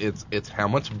 It's how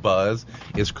much buzz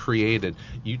is created.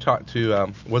 You talked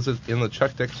to was it in the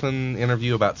Chuck Dixon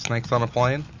interview about Snakes on a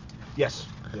Plane? Yes.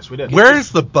 Yes, we did. Where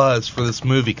is the buzz for this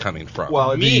movie coming from?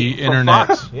 Well, The from internet.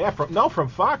 Fox. Yeah, from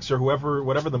Fox or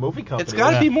whatever the movie company. It's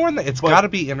got to is. be more than that. It's But- got to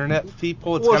be internet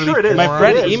people. It's Well, got to sure be it is. My forums.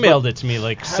 friend It is, emailed but it to me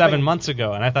like having- 7 months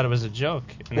ago, and I thought it was a joke.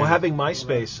 And Well, then- having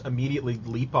MySpace immediately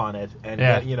leap on it, and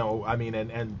Yeah. get,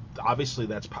 and obviously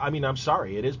that's. I mean, I'm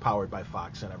sorry, it is powered by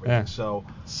Fox and everything. Yeah. So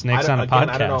Snakes I on a don't-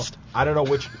 again, podcast. I don't know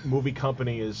which movie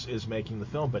company is making the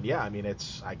film, but yeah, I mean,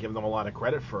 I give them a lot of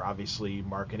credit for obviously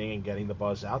marketing and getting the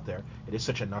buzz out there. It is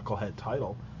such a knucklehead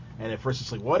title, and at first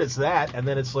it's like, what is that? And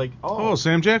then it's like, Oh,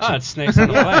 Sam Jackson. Oh, it's Snakes on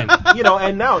a Plane.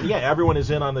 and now, everyone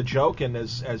is in on the joke, and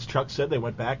as Chuck said, they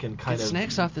went back and kind Get of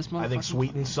snakes off this motherfucker. I think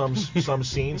sweetened some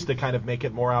scenes to kind of make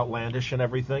it more outlandish and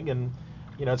everything, and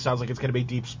it sounds like it's going to be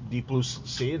deep blue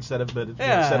sea instead of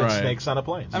Right. snakes on a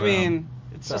plane. I mean,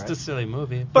 it's All just right. a silly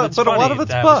movie. But it's a lot funny of it's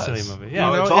to have buzz. a silly movie. You Yeah,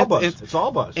 know, it's all it- buzz. it's- It's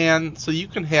all buzz. And so you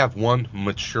can have one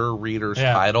mature reader's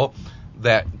Yeah. title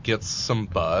that gets some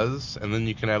buzz, and then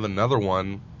you can have another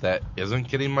one that isn't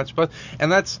getting much buzz.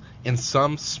 And that's, in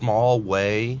some small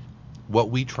way, what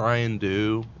we try and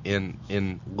do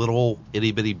in little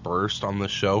itty-bitty bursts on the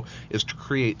show is to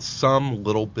create some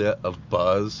little bit of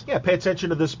buzz. Yeah, pay attention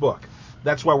to this book.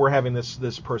 That's why we're having this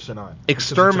person on. Because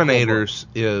it's a cool book. Exterminators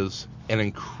is an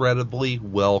incredibly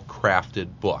well-crafted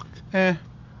book. I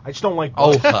just don't like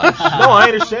Oh, bugs. hush. No, I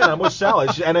understand. I'm with Sal,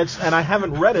 and I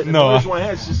haven't read it. And No. the reason why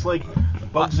it's just like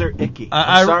bugs are icky.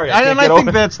 I I'm sorry, I and can't I get think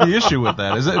over that's the issue with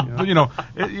that. Is it,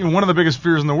 one of the biggest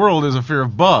fears in the world is a fear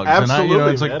of bugs. Absolutely, and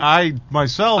it's man. like I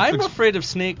myself. I'm afraid of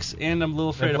snakes, and I'm a little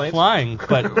afraid of planes? flying.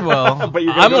 But well, But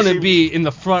you're gonna I'm go going to see- be in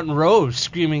the front row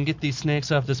screaming, "Get these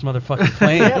snakes off this motherfucking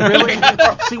plane!" Yeah, really?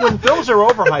 See, when films are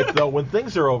overhyped, though, when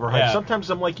things are overhyped, Yeah. sometimes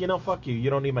I'm like, fuck you. You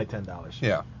don't need my $10.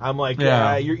 Yeah. I'm like,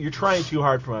 Yeah. you're trying too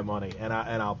hard for my money, and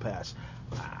I'll pass.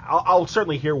 I'll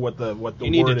certainly hear what the You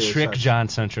need word to is. trick John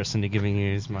Centris into giving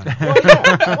you his money. Well,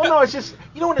 yeah. Well, no, it's just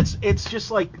when it's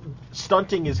just like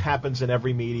stunting happens in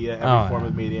every media, every form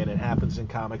of media, and it happens in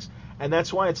comics, and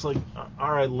that's why it's like, all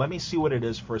right, let me see what it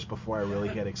is first before I really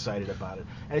get excited about it.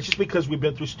 And it's just because we've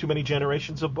been through too many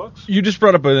generations of books. You just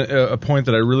brought up a point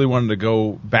that I really wanted to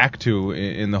go back to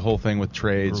in the whole thing with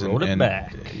trades. Wrote it and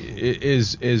back.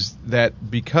 Is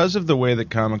that because of the way that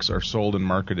comics are sold and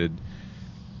marketed,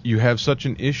 you have such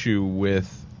an issue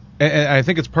with, and I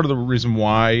think it's part of the reason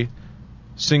why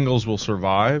singles will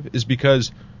survive, is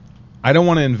because I don't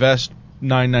want to invest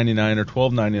 $9.99 or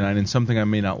 $12.99 in something I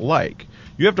may not like.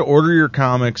 You have to order your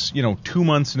comics, 2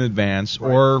 months in advance,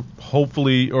 Right. or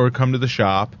hopefully, or come to the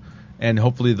shop, and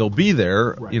hopefully they'll be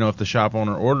there. Right. If the shop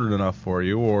owner ordered enough for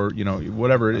you, or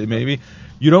whatever it may be.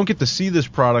 You don't get to see this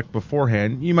product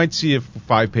beforehand. You might see a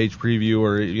 5-page preview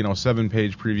or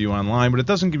 7-page preview online, but it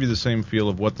doesn't give you the same feel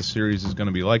of what the series is going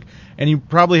to be like. And you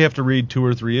probably have to read 2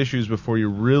 or 3 issues before you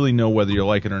really know whether you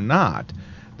like it or not.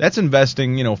 That's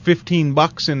investing,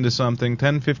 $15 into something,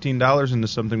 $10-15 into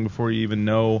something before you even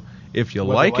know if you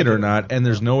Whether like it or not. And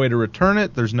there's no way to return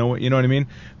it. There's no, you know what I mean?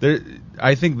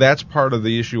 I think that's part of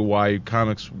the issue why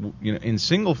comics, in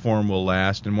single form will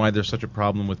last, and why there's such a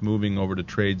problem with moving over to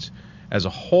trades as a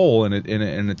whole. And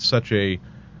it's such a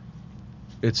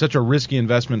risky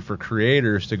investment for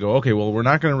creators to go, okay, well, we're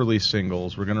not going to release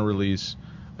singles. We're going to release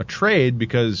a trade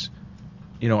because,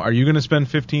 are you going to spend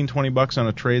 $15-20 on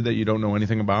a trade that you don't know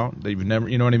anything about, that you've never,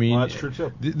 you know what I mean? Well, that's true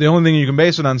too. The only thing you can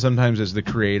base it on sometimes is the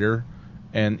creator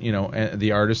and and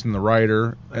the artist and the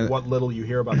writer. And what little you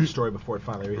hear about the story before it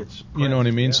finally hits print. You know what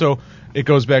I mean? Yeah. So it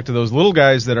goes back to those little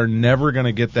guys that are never going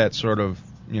to get that sort of,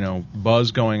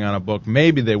 buzz going on a book.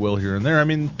 Maybe they will here and there. I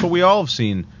mean, but we all have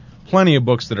seen plenty of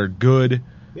books that are good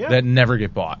that never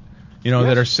get bought.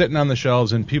 That are sitting on the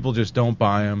shelves and people just don't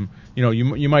buy them.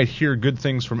 You might hear good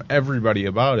things from everybody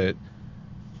about it,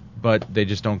 but they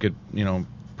just don't get,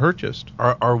 purchased.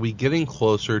 Are we getting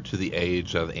closer to the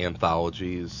age of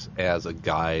anthologies as a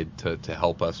guide to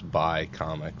help us buy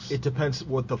comics? It depends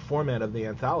what the format of the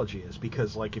anthology is,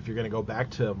 because like if you're going to go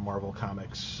back to Marvel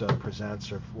Comics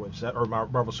Presents or what's that, or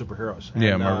Marvel Superheroes, and,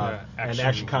 Yeah, Marvel. and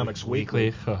Action Comics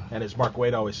Weekly, Huh. and as Mark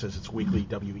Waid always says, it's weekly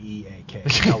WEAK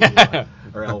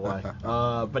or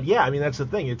LY. But yeah, I mean that's the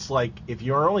thing. It's like if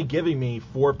you're only giving me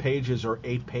 4 pages or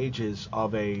 8 pages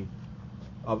of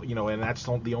and that's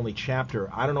the only chapter.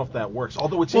 I don't know if that works.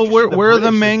 Although it's interesting, where are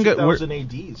the British, manga? 2000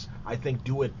 ADs, I think,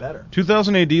 do it better.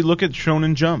 2000 AD. Look at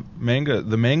Shonen Jump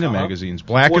the manga magazines,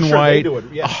 black Well, and sure, they white, do it,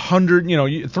 yeah.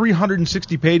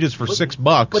 360 pages for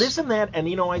 $6. But isn't that? And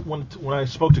when I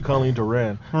spoke to Colleen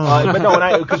Duran, but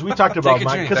no, because we talked about Take a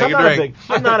manga, drink. because Take a drink.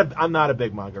 I'm not a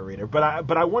big manga reader, but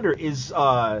I wonder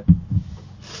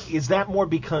is that more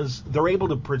because they're able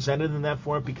to present it in that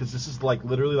form because this is like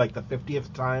literally like the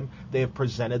 50th time they have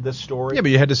presented this story? Yeah,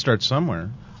 but you had to start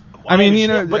somewhere. I mean, you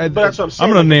know, but that's what I'm saying.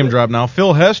 I'm going to name drop now.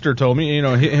 Phil Hester told me, you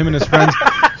know, him and his friends,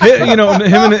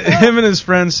 him and his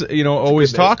friends, you know,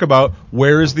 always talk about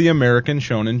where is the American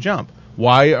Shonen Jump?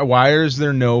 Why is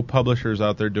there no publishers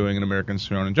out there doing an American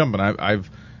Shonen Jump? And I've,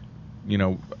 you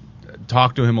know,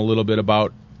 talked to him a little bit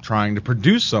about trying to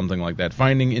produce something like that,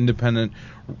 finding independent,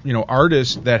 you know,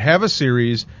 artists that have a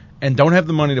series and don't have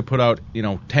the money to put out, you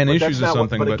know, 10 issues or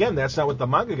something. But again, that's not what the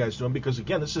manga guy's doing, because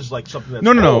again, this is like something that's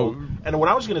No. And what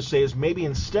I was going to say is maybe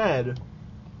instead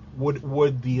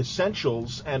would the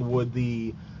Essentials and would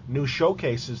the new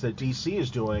showcases that DC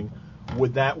is doing,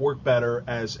 would that work better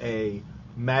as a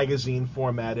magazine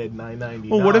formatted $9.99?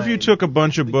 Well, what if you took a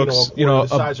bunch of books, you know,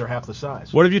 the size or half the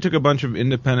size? What if you took a bunch of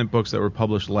independent books that were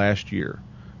published last year?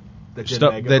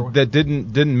 That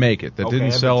didn't make it, that Okay,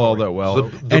 didn't sell all inventory. that well,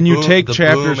 The and you Boom- take the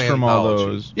chapters Boom from all anthology.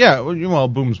 those. Yeah, well,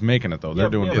 Boom's making it though; they're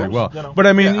doing pretty Boom's, well. you know. But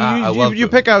I mean, Yeah, I love you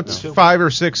Boom. pick out Yeah. 5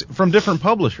 or 6 from different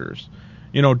publishers.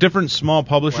 You know, different small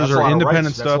publishers Well, that's a lot or of independent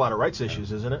rights. That's a stuff. lot of rights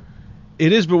issues, isn't it?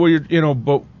 It is, but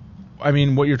I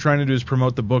mean, what you're trying to do is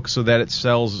promote the book so that it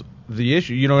sells the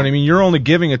issue. You know what I mean? You're only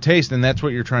giving a taste, and that's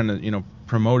what you're trying to, you know,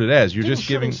 promote it as. You're Didn't just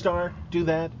giving. Shooting Star do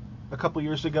that a couple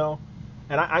years ago?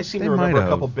 And I seem They to remember might a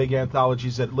couple have. big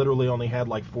anthologies that literally only had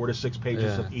like 4 to 6 pages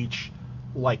Yeah. of each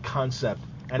like concept,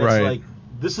 and it's Right. like,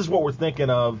 this is what we're thinking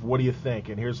of. What do you think?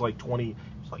 And here's like 20.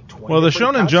 It's like 20. Well, the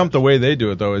different Shonen Jump, the concepts way they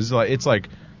do it though, is like it's like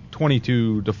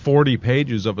 22 to 40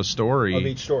 pages of a story of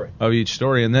each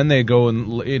story. and then they go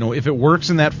and, you know, if it works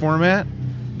in that format,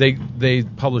 they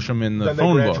publish them in the Then they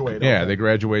phone book. graduate, Yeah, okay. they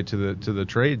graduate to the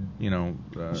trade. You know.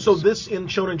 So this in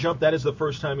Shonen Jump, that is the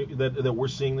first time that we're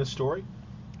seeing this story.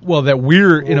 Well, that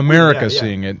we're in Well, America yeah.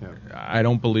 seeing it. I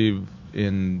don't believe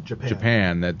in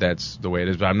Japan that's the way it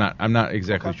is, but I'm not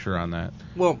exactly sure on that.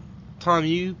 Well, Tom,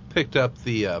 you picked up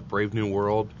the Brave New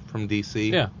World from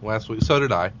DC Yeah. last week. So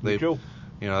did I. They, Cool.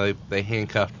 you know, they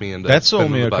handcuffed me into. That sold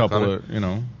me spending a the buck on couple it. of, you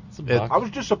know. It's a It- buck. I was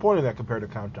disappointed in that compared to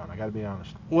Countdown. I got to be honest.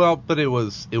 Well, but it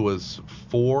was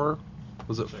 4.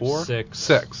 Was it 4? 6.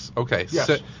 6. Okay.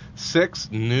 Yes. 6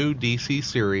 new DC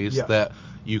series Yes. that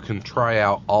you can try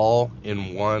out all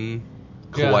in one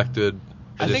collected.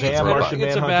 I think Shazam, it's, Martian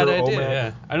it's a bad Manhunter, idea. OMAC.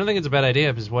 Yeah, I don't think it's a bad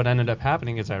idea because what ended up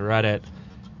happening is I read it,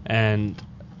 and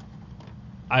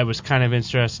I was kind of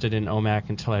interested in OMAC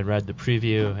until I read the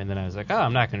preview, and then I was like, oh,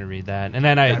 I'm not going to read that. And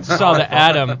then I saw the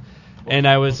Atom, and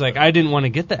I was like, I didn't want to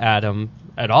get the Atom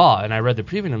at all, and I read the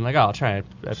preview, and I'm like, oh, I'll try it.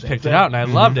 I picked thing. it out, and I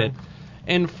loved it.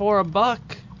 And for $1,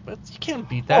 but you can't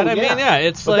beat that. Oh, I mean, yeah,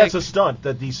 it's but like, that's a stunt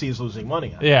that DC is losing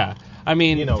money on. yeah. I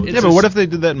mean, You know, it's Yeah, but what if they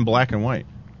did that in black and white?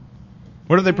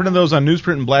 What if they printed those on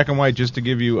newsprint in black and white just to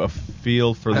give you a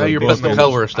feel for Now the you're book? putting the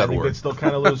colorist I at think work. it's still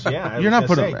kind of lose. Yeah, I You're was not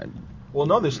gonna putting. say. Well,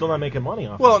 no, they're still not making money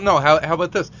off. Well, it. no. How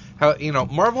about this? How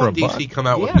Marvel For and a DC buck? come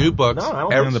out with Yeah. new books. No, I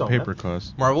don't every, And the so, paper man.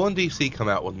 cost. Marvel and DC come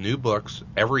out with new books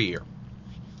every year.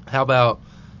 How about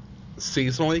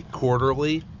seasonally,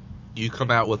 quarterly? You come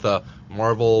out with a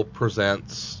Marvel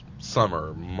presents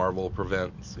summer, Marvel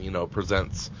presents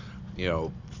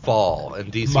fall,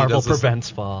 and DC Marvel does this- prevents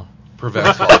fall.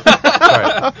 prevents fall. Sorry.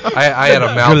 I had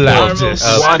a mouthful Galactus.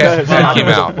 of Wanda has not came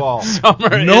been out. to fall.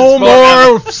 Summer No is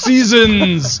more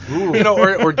seasons. You know,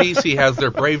 or DC has their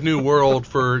Brave New World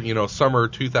for summer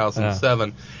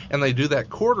 2007, and they do that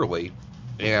quarterly,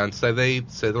 and they're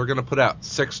going to put out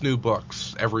 6 new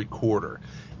books every quarter,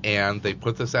 and they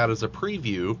put this out as a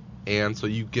preview, and so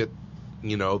you get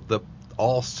the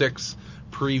all 6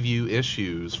 preview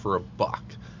issues for $1,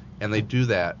 and they do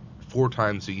that 4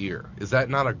 times a year. Is that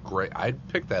not a great? I'd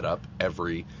pick that up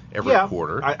every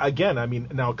quarter. I mean,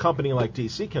 now a company like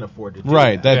DC can afford to do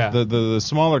Right, that. that the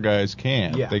smaller guys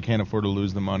can't. Yeah. They can't afford to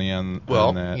lose the money on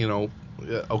Well, that.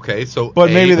 okay, so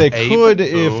But maybe they Abe, could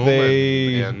if Boom,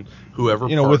 they and whoever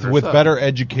with partners up. better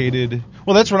educated.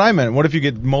 Well, that's what I meant. What if you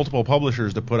get multiple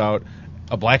publishers to put out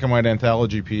a black and white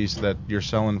anthology piece that you're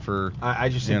selling for? I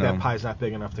just think you know. that pie's not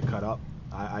big enough to cut up.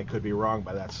 I could be wrong,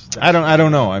 but that's I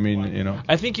don't know. I mean,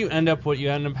 I think what you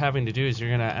end up having to do is you're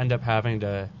going to end up having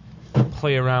to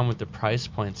play around with the price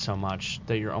point so much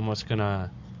that you're almost going to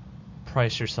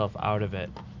price yourself out of it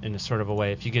in a sort of a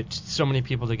way. If you get so many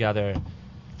people together,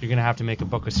 you're going to have to make a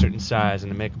book a certain size,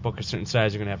 and to make a book a certain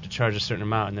size, you're going to have to charge a certain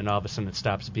amount, and then all of a sudden it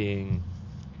stops being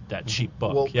that cheap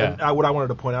book. Well, yeah. and what I wanted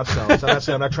to point out, Sal,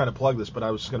 so I'm not trying to plug this, but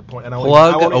I was just going to point. And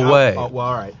Plug away. Well,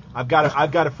 all right. I've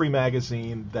got a free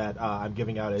magazine that I'm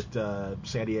giving out at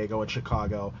San Diego and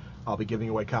Chicago. I'll be giving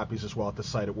away copies as well at the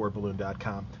site at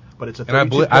wordballoon.com. but it's a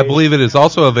And 32 I believe it is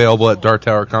also available at Dark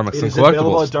Tower Comics It and is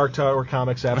available Collectibles. at Dark Tower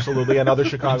Comics, absolutely, and other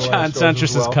Chicago John stores as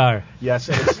Centris's well. car. Yes,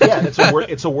 and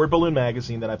it's a word balloon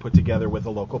magazine that I put together with a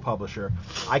local publisher.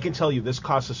 I can tell you this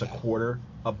costs us $0.25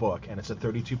 a book, and it's a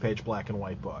 32-page black and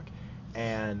white book.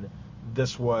 And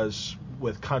this was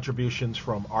with contributions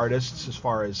from artists as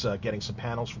far as getting some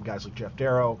panels from guys like Jeff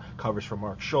Darrow, covers from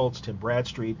Mark Schultz, Tim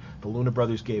Bradstreet. The Luna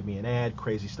Brothers gave me an ad,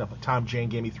 crazy stuff. Tom Jane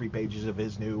gave me 3 pages of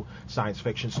his new science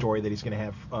fiction story that he's going to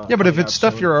have. Yeah, but if coming it's out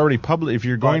stuff soon. you're already if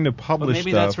you're going to But publish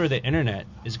maybe stuff. that's where the internet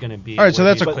is going to be. All right, so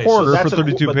where that's a these quarter places- for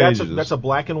 32 but pages. That's a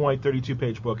black and white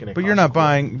 32-page book, and it But costs you're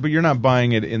not $0.25.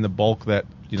 buying it in the bulk that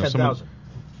someone. 10,000.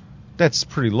 That's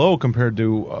pretty low compared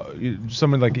to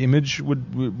something like Image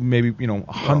would maybe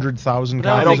 100,000 But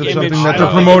I copies don't of think something Image- that I they're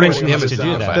don't promoting. think Image to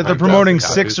do that. That they're promoting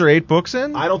 6 or 8 books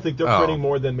in. I don't think they're Oh. printing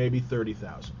more than maybe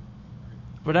 30,000.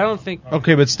 But I don't think.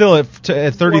 Okay, but still, at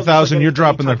 30,000, Well, you're like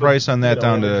dropping the any type price of, on that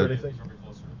down image or to. anything.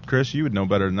 Chris, you would know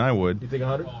better than I would. You think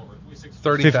 100?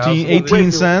 30,000.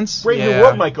 18 cents. Brave New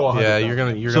World might go 100. Yeah, you're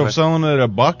gonna. So if selling it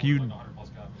at $1, you.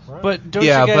 But don't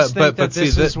Yeah, you guys think but that see,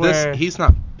 this is where? he's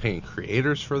not paying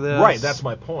creators for this. Right, that's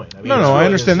my point. I mean, No, it's I really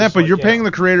understand that, just but like, you're yeah. paying the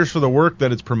creators for the work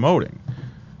that it's promoting.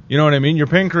 You know what I mean? You're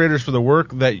paying creators for the work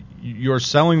that you're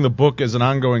selling the book as an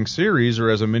ongoing series or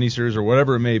as a miniseries or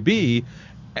whatever it may be,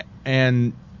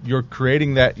 and you're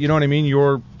creating that. You know what I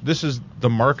mean? This is the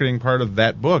marketing part of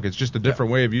that book. It's just a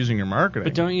different way of using your marketing.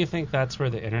 But don't you think that's where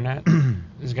the internet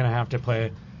is going to have to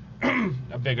play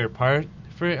a bigger part?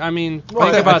 I mean,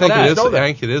 Well, think I about think that. it is. I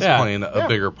think it is Yeah. playing a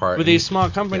bigger part. With these small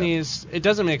companies, it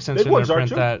doesn't make sense Big for them ones to are print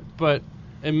too. that, but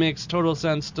it makes total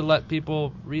sense to let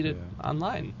people read it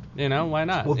online. Why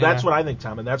not? Well, that's what I think,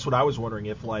 Tom, and that's what I was wondering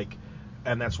if,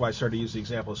 and that's why I started to use the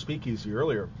example of Speakeasy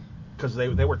earlier, because they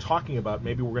were talking about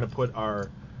maybe we're going to put our,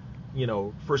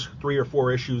 first 3 or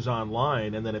 4 issues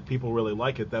online, and then if people really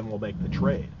like it, then we'll make the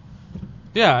trade.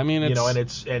 Yeah, I mean, it's,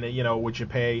 what you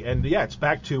pay, and yeah, it's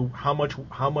back to how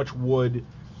much would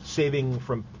saving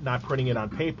from not printing it on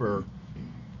paper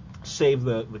save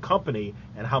the company,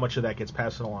 and how much of that gets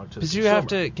passed along to the because consumer. you have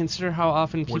to consider how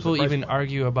often Where's people the price even point?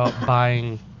 argue about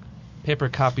buying paper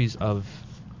copies of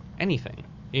anything.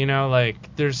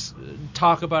 There's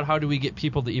talk about how do we get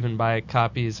people to even buy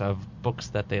copies of books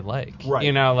that they like.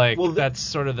 Right. Well, that's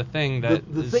sort of the thing that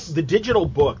the digital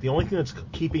book, the only thing that's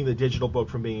keeping the digital book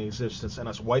from being in existence and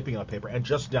us wiping out paper and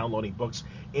just downloading books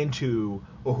into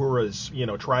Uhura's,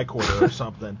 tricorder or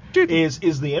something is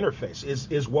the interface,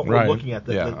 is what we're Right. looking at,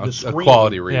 the a screen.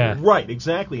 quality reader. Yeah. Right,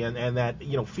 exactly, and that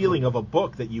feeling of a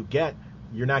book that you get.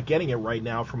 You're not getting it right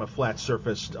now from a flat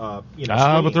surfaced, screen.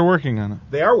 but they're working on it.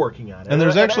 They are working on it. And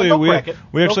there's actually they'll we crack it.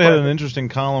 we They'll actually had crack an it. interesting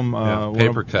column.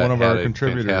 Paper Cut one of had our a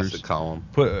contributors fantastic column.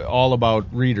 put all about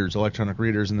readers, electronic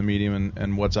readers in the medium,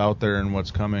 and what's out there and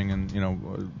what's coming, and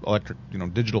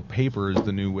digital paper is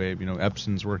the new wave.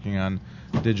 Epson's working on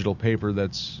digital paper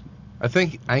that's. I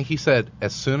think he said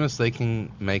as soon as they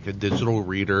can make a digital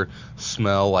reader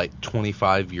smell like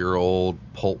 25-year-old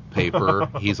pulp paper,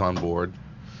 he's on board.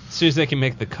 as soon as they can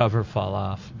make the cover fall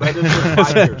off. That is for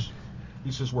 5 years.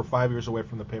 He says we're 5 years away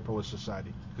from the paperless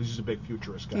society because he's a big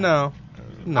futurist guy. No.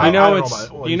 I You know don't what's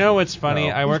about it. Well, what's funny?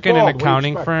 no. I He's work in an bald. What do you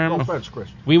accounting expect? firm. No offense, Chris.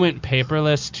 We went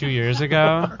paperless 2 years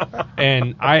ago,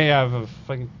 and I have a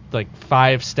fucking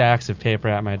 5 stacks of paper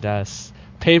at my desk.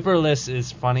 Paperless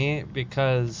is funny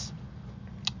because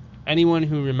anyone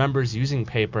who remembers using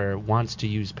paper wants to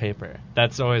use paper.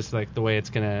 That's always the way it's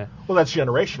gonna. Well, that's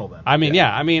generational then. I mean,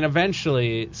 yeah. I mean,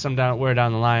 eventually, somewhere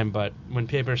down the line. But when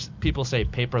people say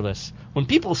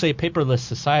paperless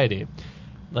society,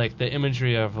 the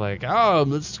imagery of oh,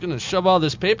 I'm just gonna shove all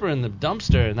this paper in the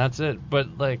dumpster and that's it. But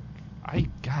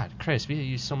God, Christ, we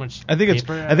use so much. I think it's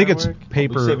paper at it's work.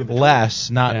 paperless,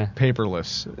 not Yeah.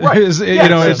 paperless. Right. It's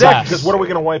exactly. like Because what are we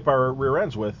going to wipe our rear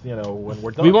ends with, when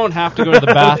we're done? We won't have to go to the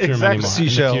bathroom Exactly. anymore.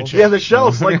 Seashells. In the future. Yeah, the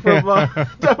shells, like from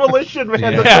Demolition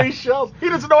Man, the Yeah. 3 shells. He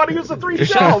doesn't know how to use the 3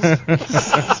 shells.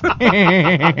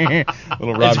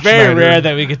 little Rob It's very Schneider. rare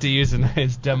that we get to use a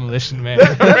nice Demolition Man.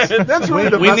 That's really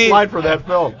the We best need- line from that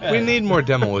film. We need more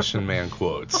Demolition Man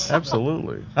quotes.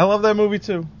 Absolutely, I love that movie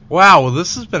too. Wow, well,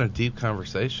 this has been a deep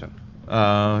conversation.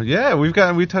 Yeah, we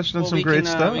touched on Well, some we great can,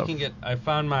 stuff. We can get. I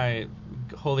found my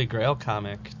Holy Grail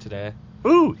comic today.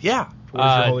 Ooh, yeah. Where's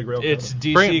your Holy Grail It's comic?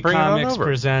 DC Bring it on Comics over.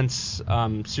 presents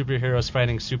superheroes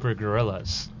fighting super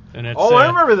gorillas. And it's, Oh, I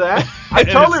remember that. I and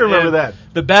totally it's- remember and that.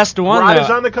 The best one. Rod though, is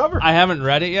on the cover. I haven't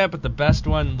read it yet, but the best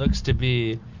one looks to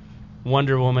be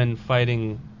Wonder Woman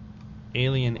fighting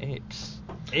alien apes.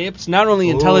 Apes, not only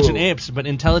intelligent Ooh. apes, but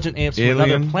intelligent apes from another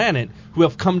Alien? planet who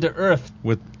have come to Earth,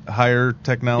 With higher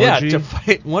technology. to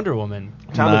fight Wonder Woman.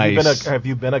 Tom, Nice. have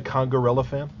you been a Kongorilla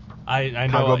fan? I know.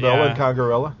 Congo Bella yeah. and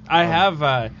Congorilla. I have.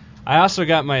 I also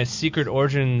got my Secret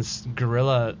Origins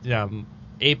Gorilla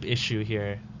ape issue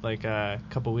here, like a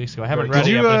couple weeks ago. I haven't read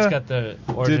it yet, but it's got the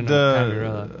origin of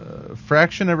Congorilla.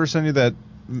 Fraction ever send you that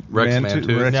Rex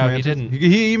Mantooth? No, he didn't.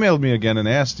 He emailed me again and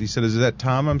asked. He said, "Is that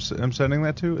Tom I'm sending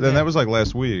that to?" Then that was like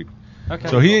last week. Okay.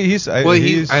 So he's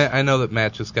I know that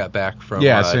Matt just got back from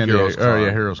San Diego. Heroes Con.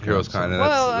 Heroes Con. Heroes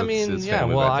Con.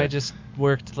 Well, I just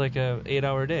worked like a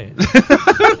 8-hour day.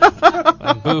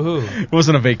 Boo-hoo. It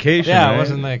wasn't a vacation. Yeah, right? it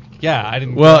wasn't like, I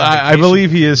didn't. Well, I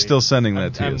believe he is still sending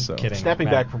that to you. I'm So. kidding. Snapping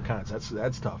Matt. back from cons.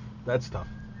 That's tough. That's tough.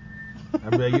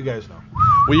 You guys know.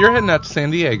 Well, you're heading out to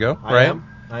San Diego, right?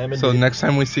 I am. So indeed. next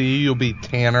time we see you, you'll be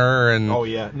tanner and. Oh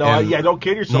yeah, no, and don't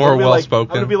kid yourself. More I'm well I'm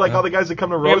spoken. gonna be like all the guys that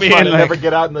come to Rose be Con in and like- never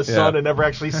get out in the sun and never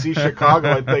actually see Chicago.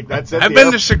 I think that's it. I've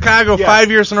been to Chicago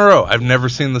 5 years in a row. I've never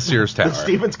seen the Sears Tower.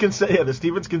 The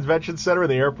Stevens Convention Center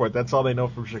and the airport. That's all they know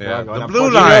from Chicago. the And I'm Blue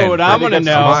fortunate- Line. You know what I I'm think gonna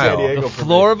that's San know? Diego The for me.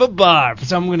 floor of a bar.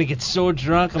 So I'm gonna get so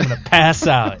drunk I'm gonna pass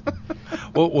out.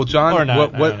 Well, John, Or not, I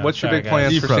don't know. what's your Sorry, big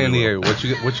plans guys. for You probably San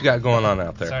Diego? What you got going on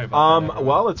out there? Sorry about that.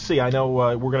 Well, let's see. I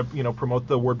know we're gonna promote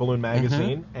the Word Balloon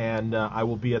magazine, and I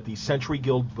will be at the Century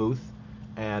Guild booth.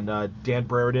 And Dan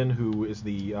Brereton, who is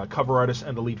the cover artist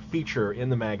and the lead feature in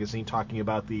the magazine, talking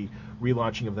about the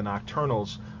relaunching of the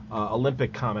Nocturnals.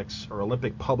 Olympic Comics or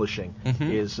Olympic Publishing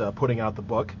is putting out the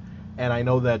book, and I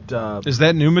know that Is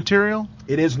that new material?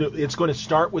 it is new. It's going to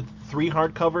start with 3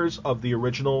 hardcovers of the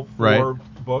original 4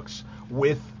 Right. books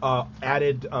with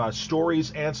added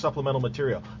stories and supplemental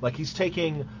material. Like he's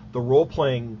taking the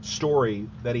role-playing story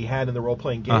that he had in the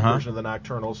role-playing game version of the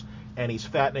Nocturnals, and he's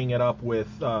fattening it up with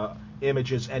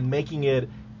images and making it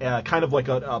kind of like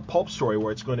a pulp story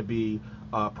where it's going to be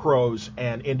prose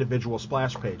and individual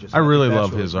splash pages. I And really think that's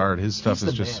love really his cool. art. His stuff He's is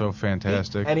the just man. so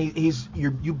fantastic. He's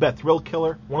you bet Thrill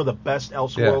Killer, one of the best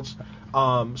Elseworlds.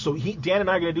 So Dan and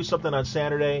I are going to do something on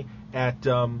Saturday at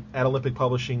Olympic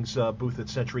Publishing's booth at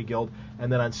Century Guild,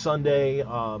 and then on Sunday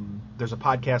there's a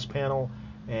podcast panel,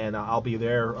 and I'll be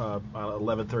there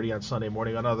 11:30 on Sunday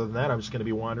morning. And other than that, I'm just going to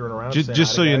be wandering around. Just, saying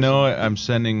just hi so to you guys. know, I'm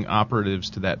sending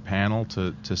operatives to that panel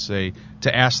to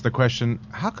ask the question,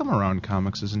 how come Around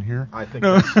Comics isn't here? I think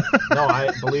No.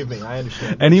 believe me, I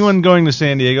understand. Anyone going to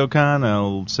San Diego Con,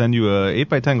 I'll send you a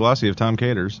 8x10 glossy of Tom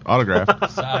Cater's autograph.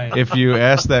 Sorry. If you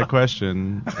ask that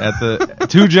question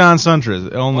to John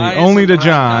Suntra, Why only is to it-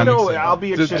 John. No, I'll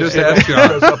be Just interested ask if John.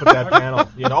 shows up at that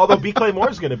panel. Although B. Clay Moore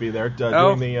is going to be there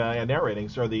Oh. doing the narrating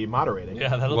or the moderating. Yeah,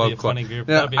 that'll Well, be a funny group.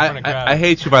 Now, That'll be a funny crowd. I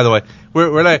hate you, by the way.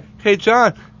 We're like, hey,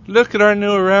 John, look at our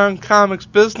new Around Comics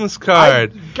business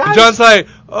card. guys- And John's like,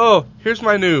 oh, here's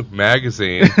my new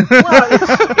magazine. Well,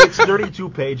 it's 32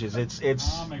 pages. It's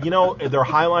they're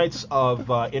highlights of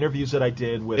interviews that I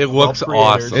did with It looks 12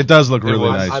 creators. awesome. It does look really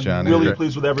was- nice, I'm John. really It-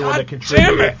 pleased with everyone that God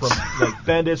contributed, damn it! from like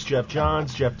Bendis, Jeff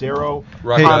Johns, Jeff Darrow,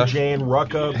 Rucka. Tom Jane,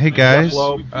 Rucka, Hey, guys. Jeff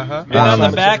Loeb. Uh-huh. And on the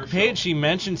Um, back page, he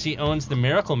mentions he owns the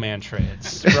Miracle Man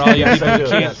trades. For all you Yes, people I who do,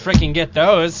 can't yes. freaking get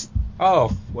those.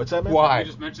 Oh, What's that, man? why? I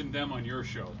just mentioned them on your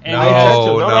show. And, No,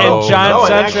 and John no,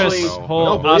 and Suntra's actually- whole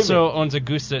no, believe also me. owns a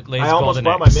goose that lays I almost golden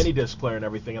bought my eggs. mini disc player and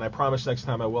everything, and I promise next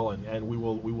time I will, and we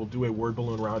will do a Word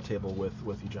Balloon roundtable with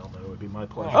you gentlemen. It would be my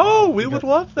pleasure. Oh, we would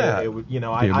love that. It would, Be a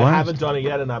I blast. haven't done it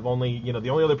yet, and I've only, the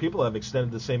only other people I've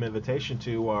extended the same invitation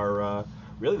to are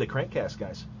really the Crankcast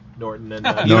guys, Norton and.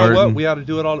 You know what? Norton. We ought to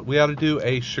do it all. We ought to do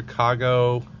a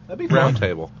Chicago That'd be fun.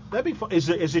 roundtable. That'd be fun. Is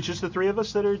it just the 3 of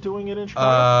us that are doing it in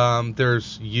Chicago?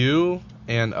 There's you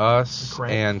and us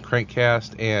Crank. and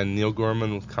Crankcast and Neil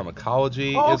Gorman with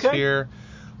Comicology Oh, is okay. here.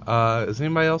 Is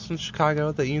anybody else in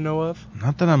Chicago that you know of?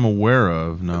 Not that I'm aware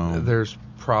of, no. There's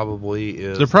probably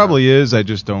is. There probably is, I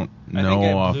just don't I know think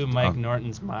I off. blew Mike off-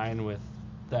 Norton's mind with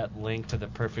that link to the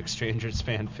Perfect Strangers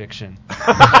fan fiction.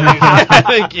 I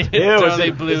think it Ew,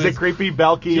 totally blew is his- it creepy,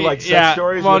 bulky, like sex yeah,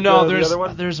 stories? Well, with no, the there's other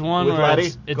one? there's one With where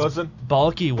Laddie it's Cousin?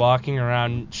 Bulky walking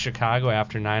around Chicago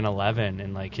after 9/11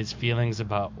 and like his feelings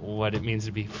about what it means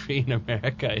to be free in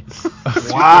America.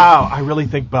 Wow, I really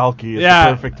think Balky is the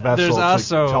perfect vessel there's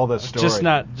also to tell this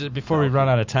story. Before we run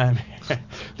out of time.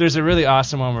 There's a really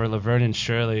awesome one where Laverne and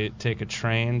Shirley take a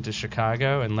train to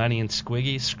Chicago, and Lenny and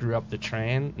Squiggy screw up the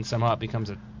train, and somehow it becomes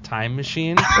a time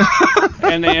machine,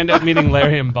 and they end up meeting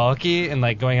Larry and Bulky and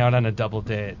like going out on a double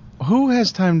date. Who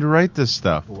has time to write this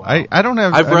stuff? Wow. I don't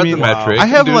have. I've I read mean, the metric. I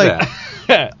have do like.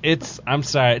 that. I'm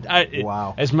sorry.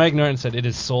 Wow. As Mike Norton said, it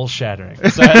is soul shattering.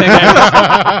 So I think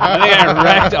I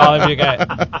wrecked all of you guys.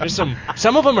 There's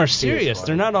some of them are serious.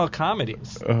 They're not all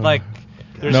comedies. Like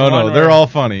there's one No, where- they're all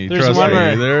funny. there's Trust one me.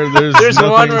 where- There's There's nothing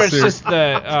one where it's serious. just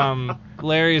the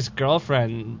Larry's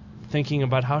girlfriend thinking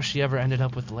about how she ever ended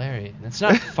up with Larry. And it's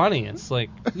not funny. It's like...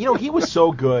 You know, he was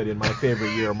so good in my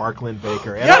favorite year, Mark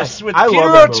Lynn-Baker. And Yes, with I Peter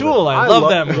love that O'Toole. movie. I love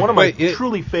that movie. One of my Wait,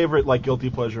 truly favorite, like, guilty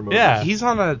pleasure movies. Yeah. He's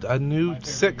on a new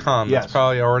sitcom Yes. that's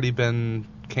probably already been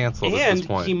canceled at And this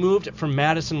point. he moved from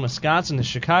Madison, Wisconsin to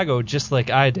Chicago just like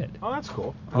I did. Oh, that's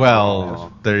cool.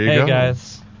 Well, there you Hey, go.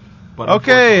 guys. But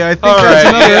Okay, I think All that's right,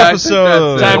 another yeah, I think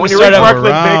episode. that's it. Time when to you reach start Mark up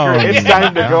Lynn-Baker, it's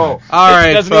time to go. All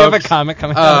right, Doesn't he have a folks. comic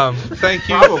coming out? Thank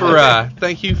you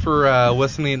Probably. for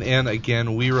listening in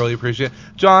again. We really appreciate it.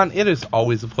 John, it is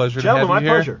always a pleasure Gentlemen, to have my you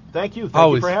here. pleasure. Thank you. Thank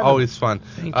Always, you for having me. always fun.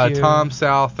 Thank you. Tom,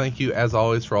 Sal, thank you as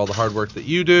always for all the hard work that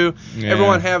you do. Yeah.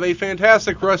 Everyone have a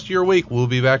fantastic rest of your week. We'll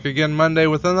be back again Monday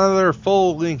with another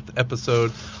full-length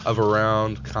episode of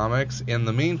Around Comics. In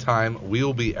the meantime,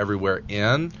 we'll be everywhere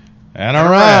in... And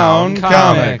around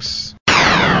Comics.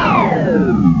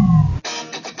 comics.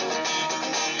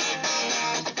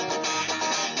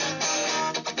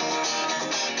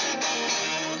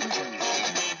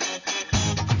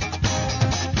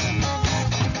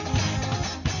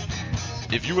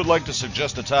 If you would like to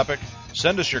suggest a topic,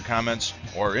 send us your comments,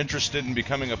 or are interested in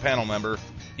becoming a panel member,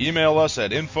 email us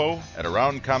at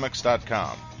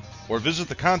info@aroundcomics.com or visit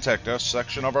the Contact Us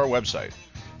section of our website.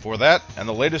 For that and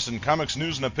the latest in comics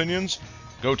news and opinions,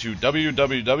 go to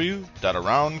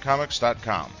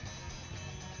www.aroundcomics.com.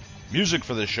 Music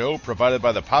for this show provided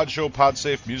by the Podshow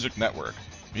Podsafe Music Network,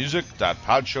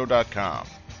 music.podshow.com.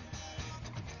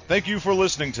 Thank you for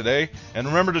listening today, and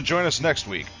remember to join us next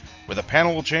week, where the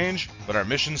panel will change, but our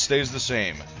mission stays the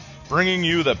same, bringing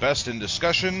you the best in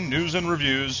discussion, news, and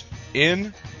reviews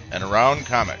in and around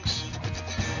comics.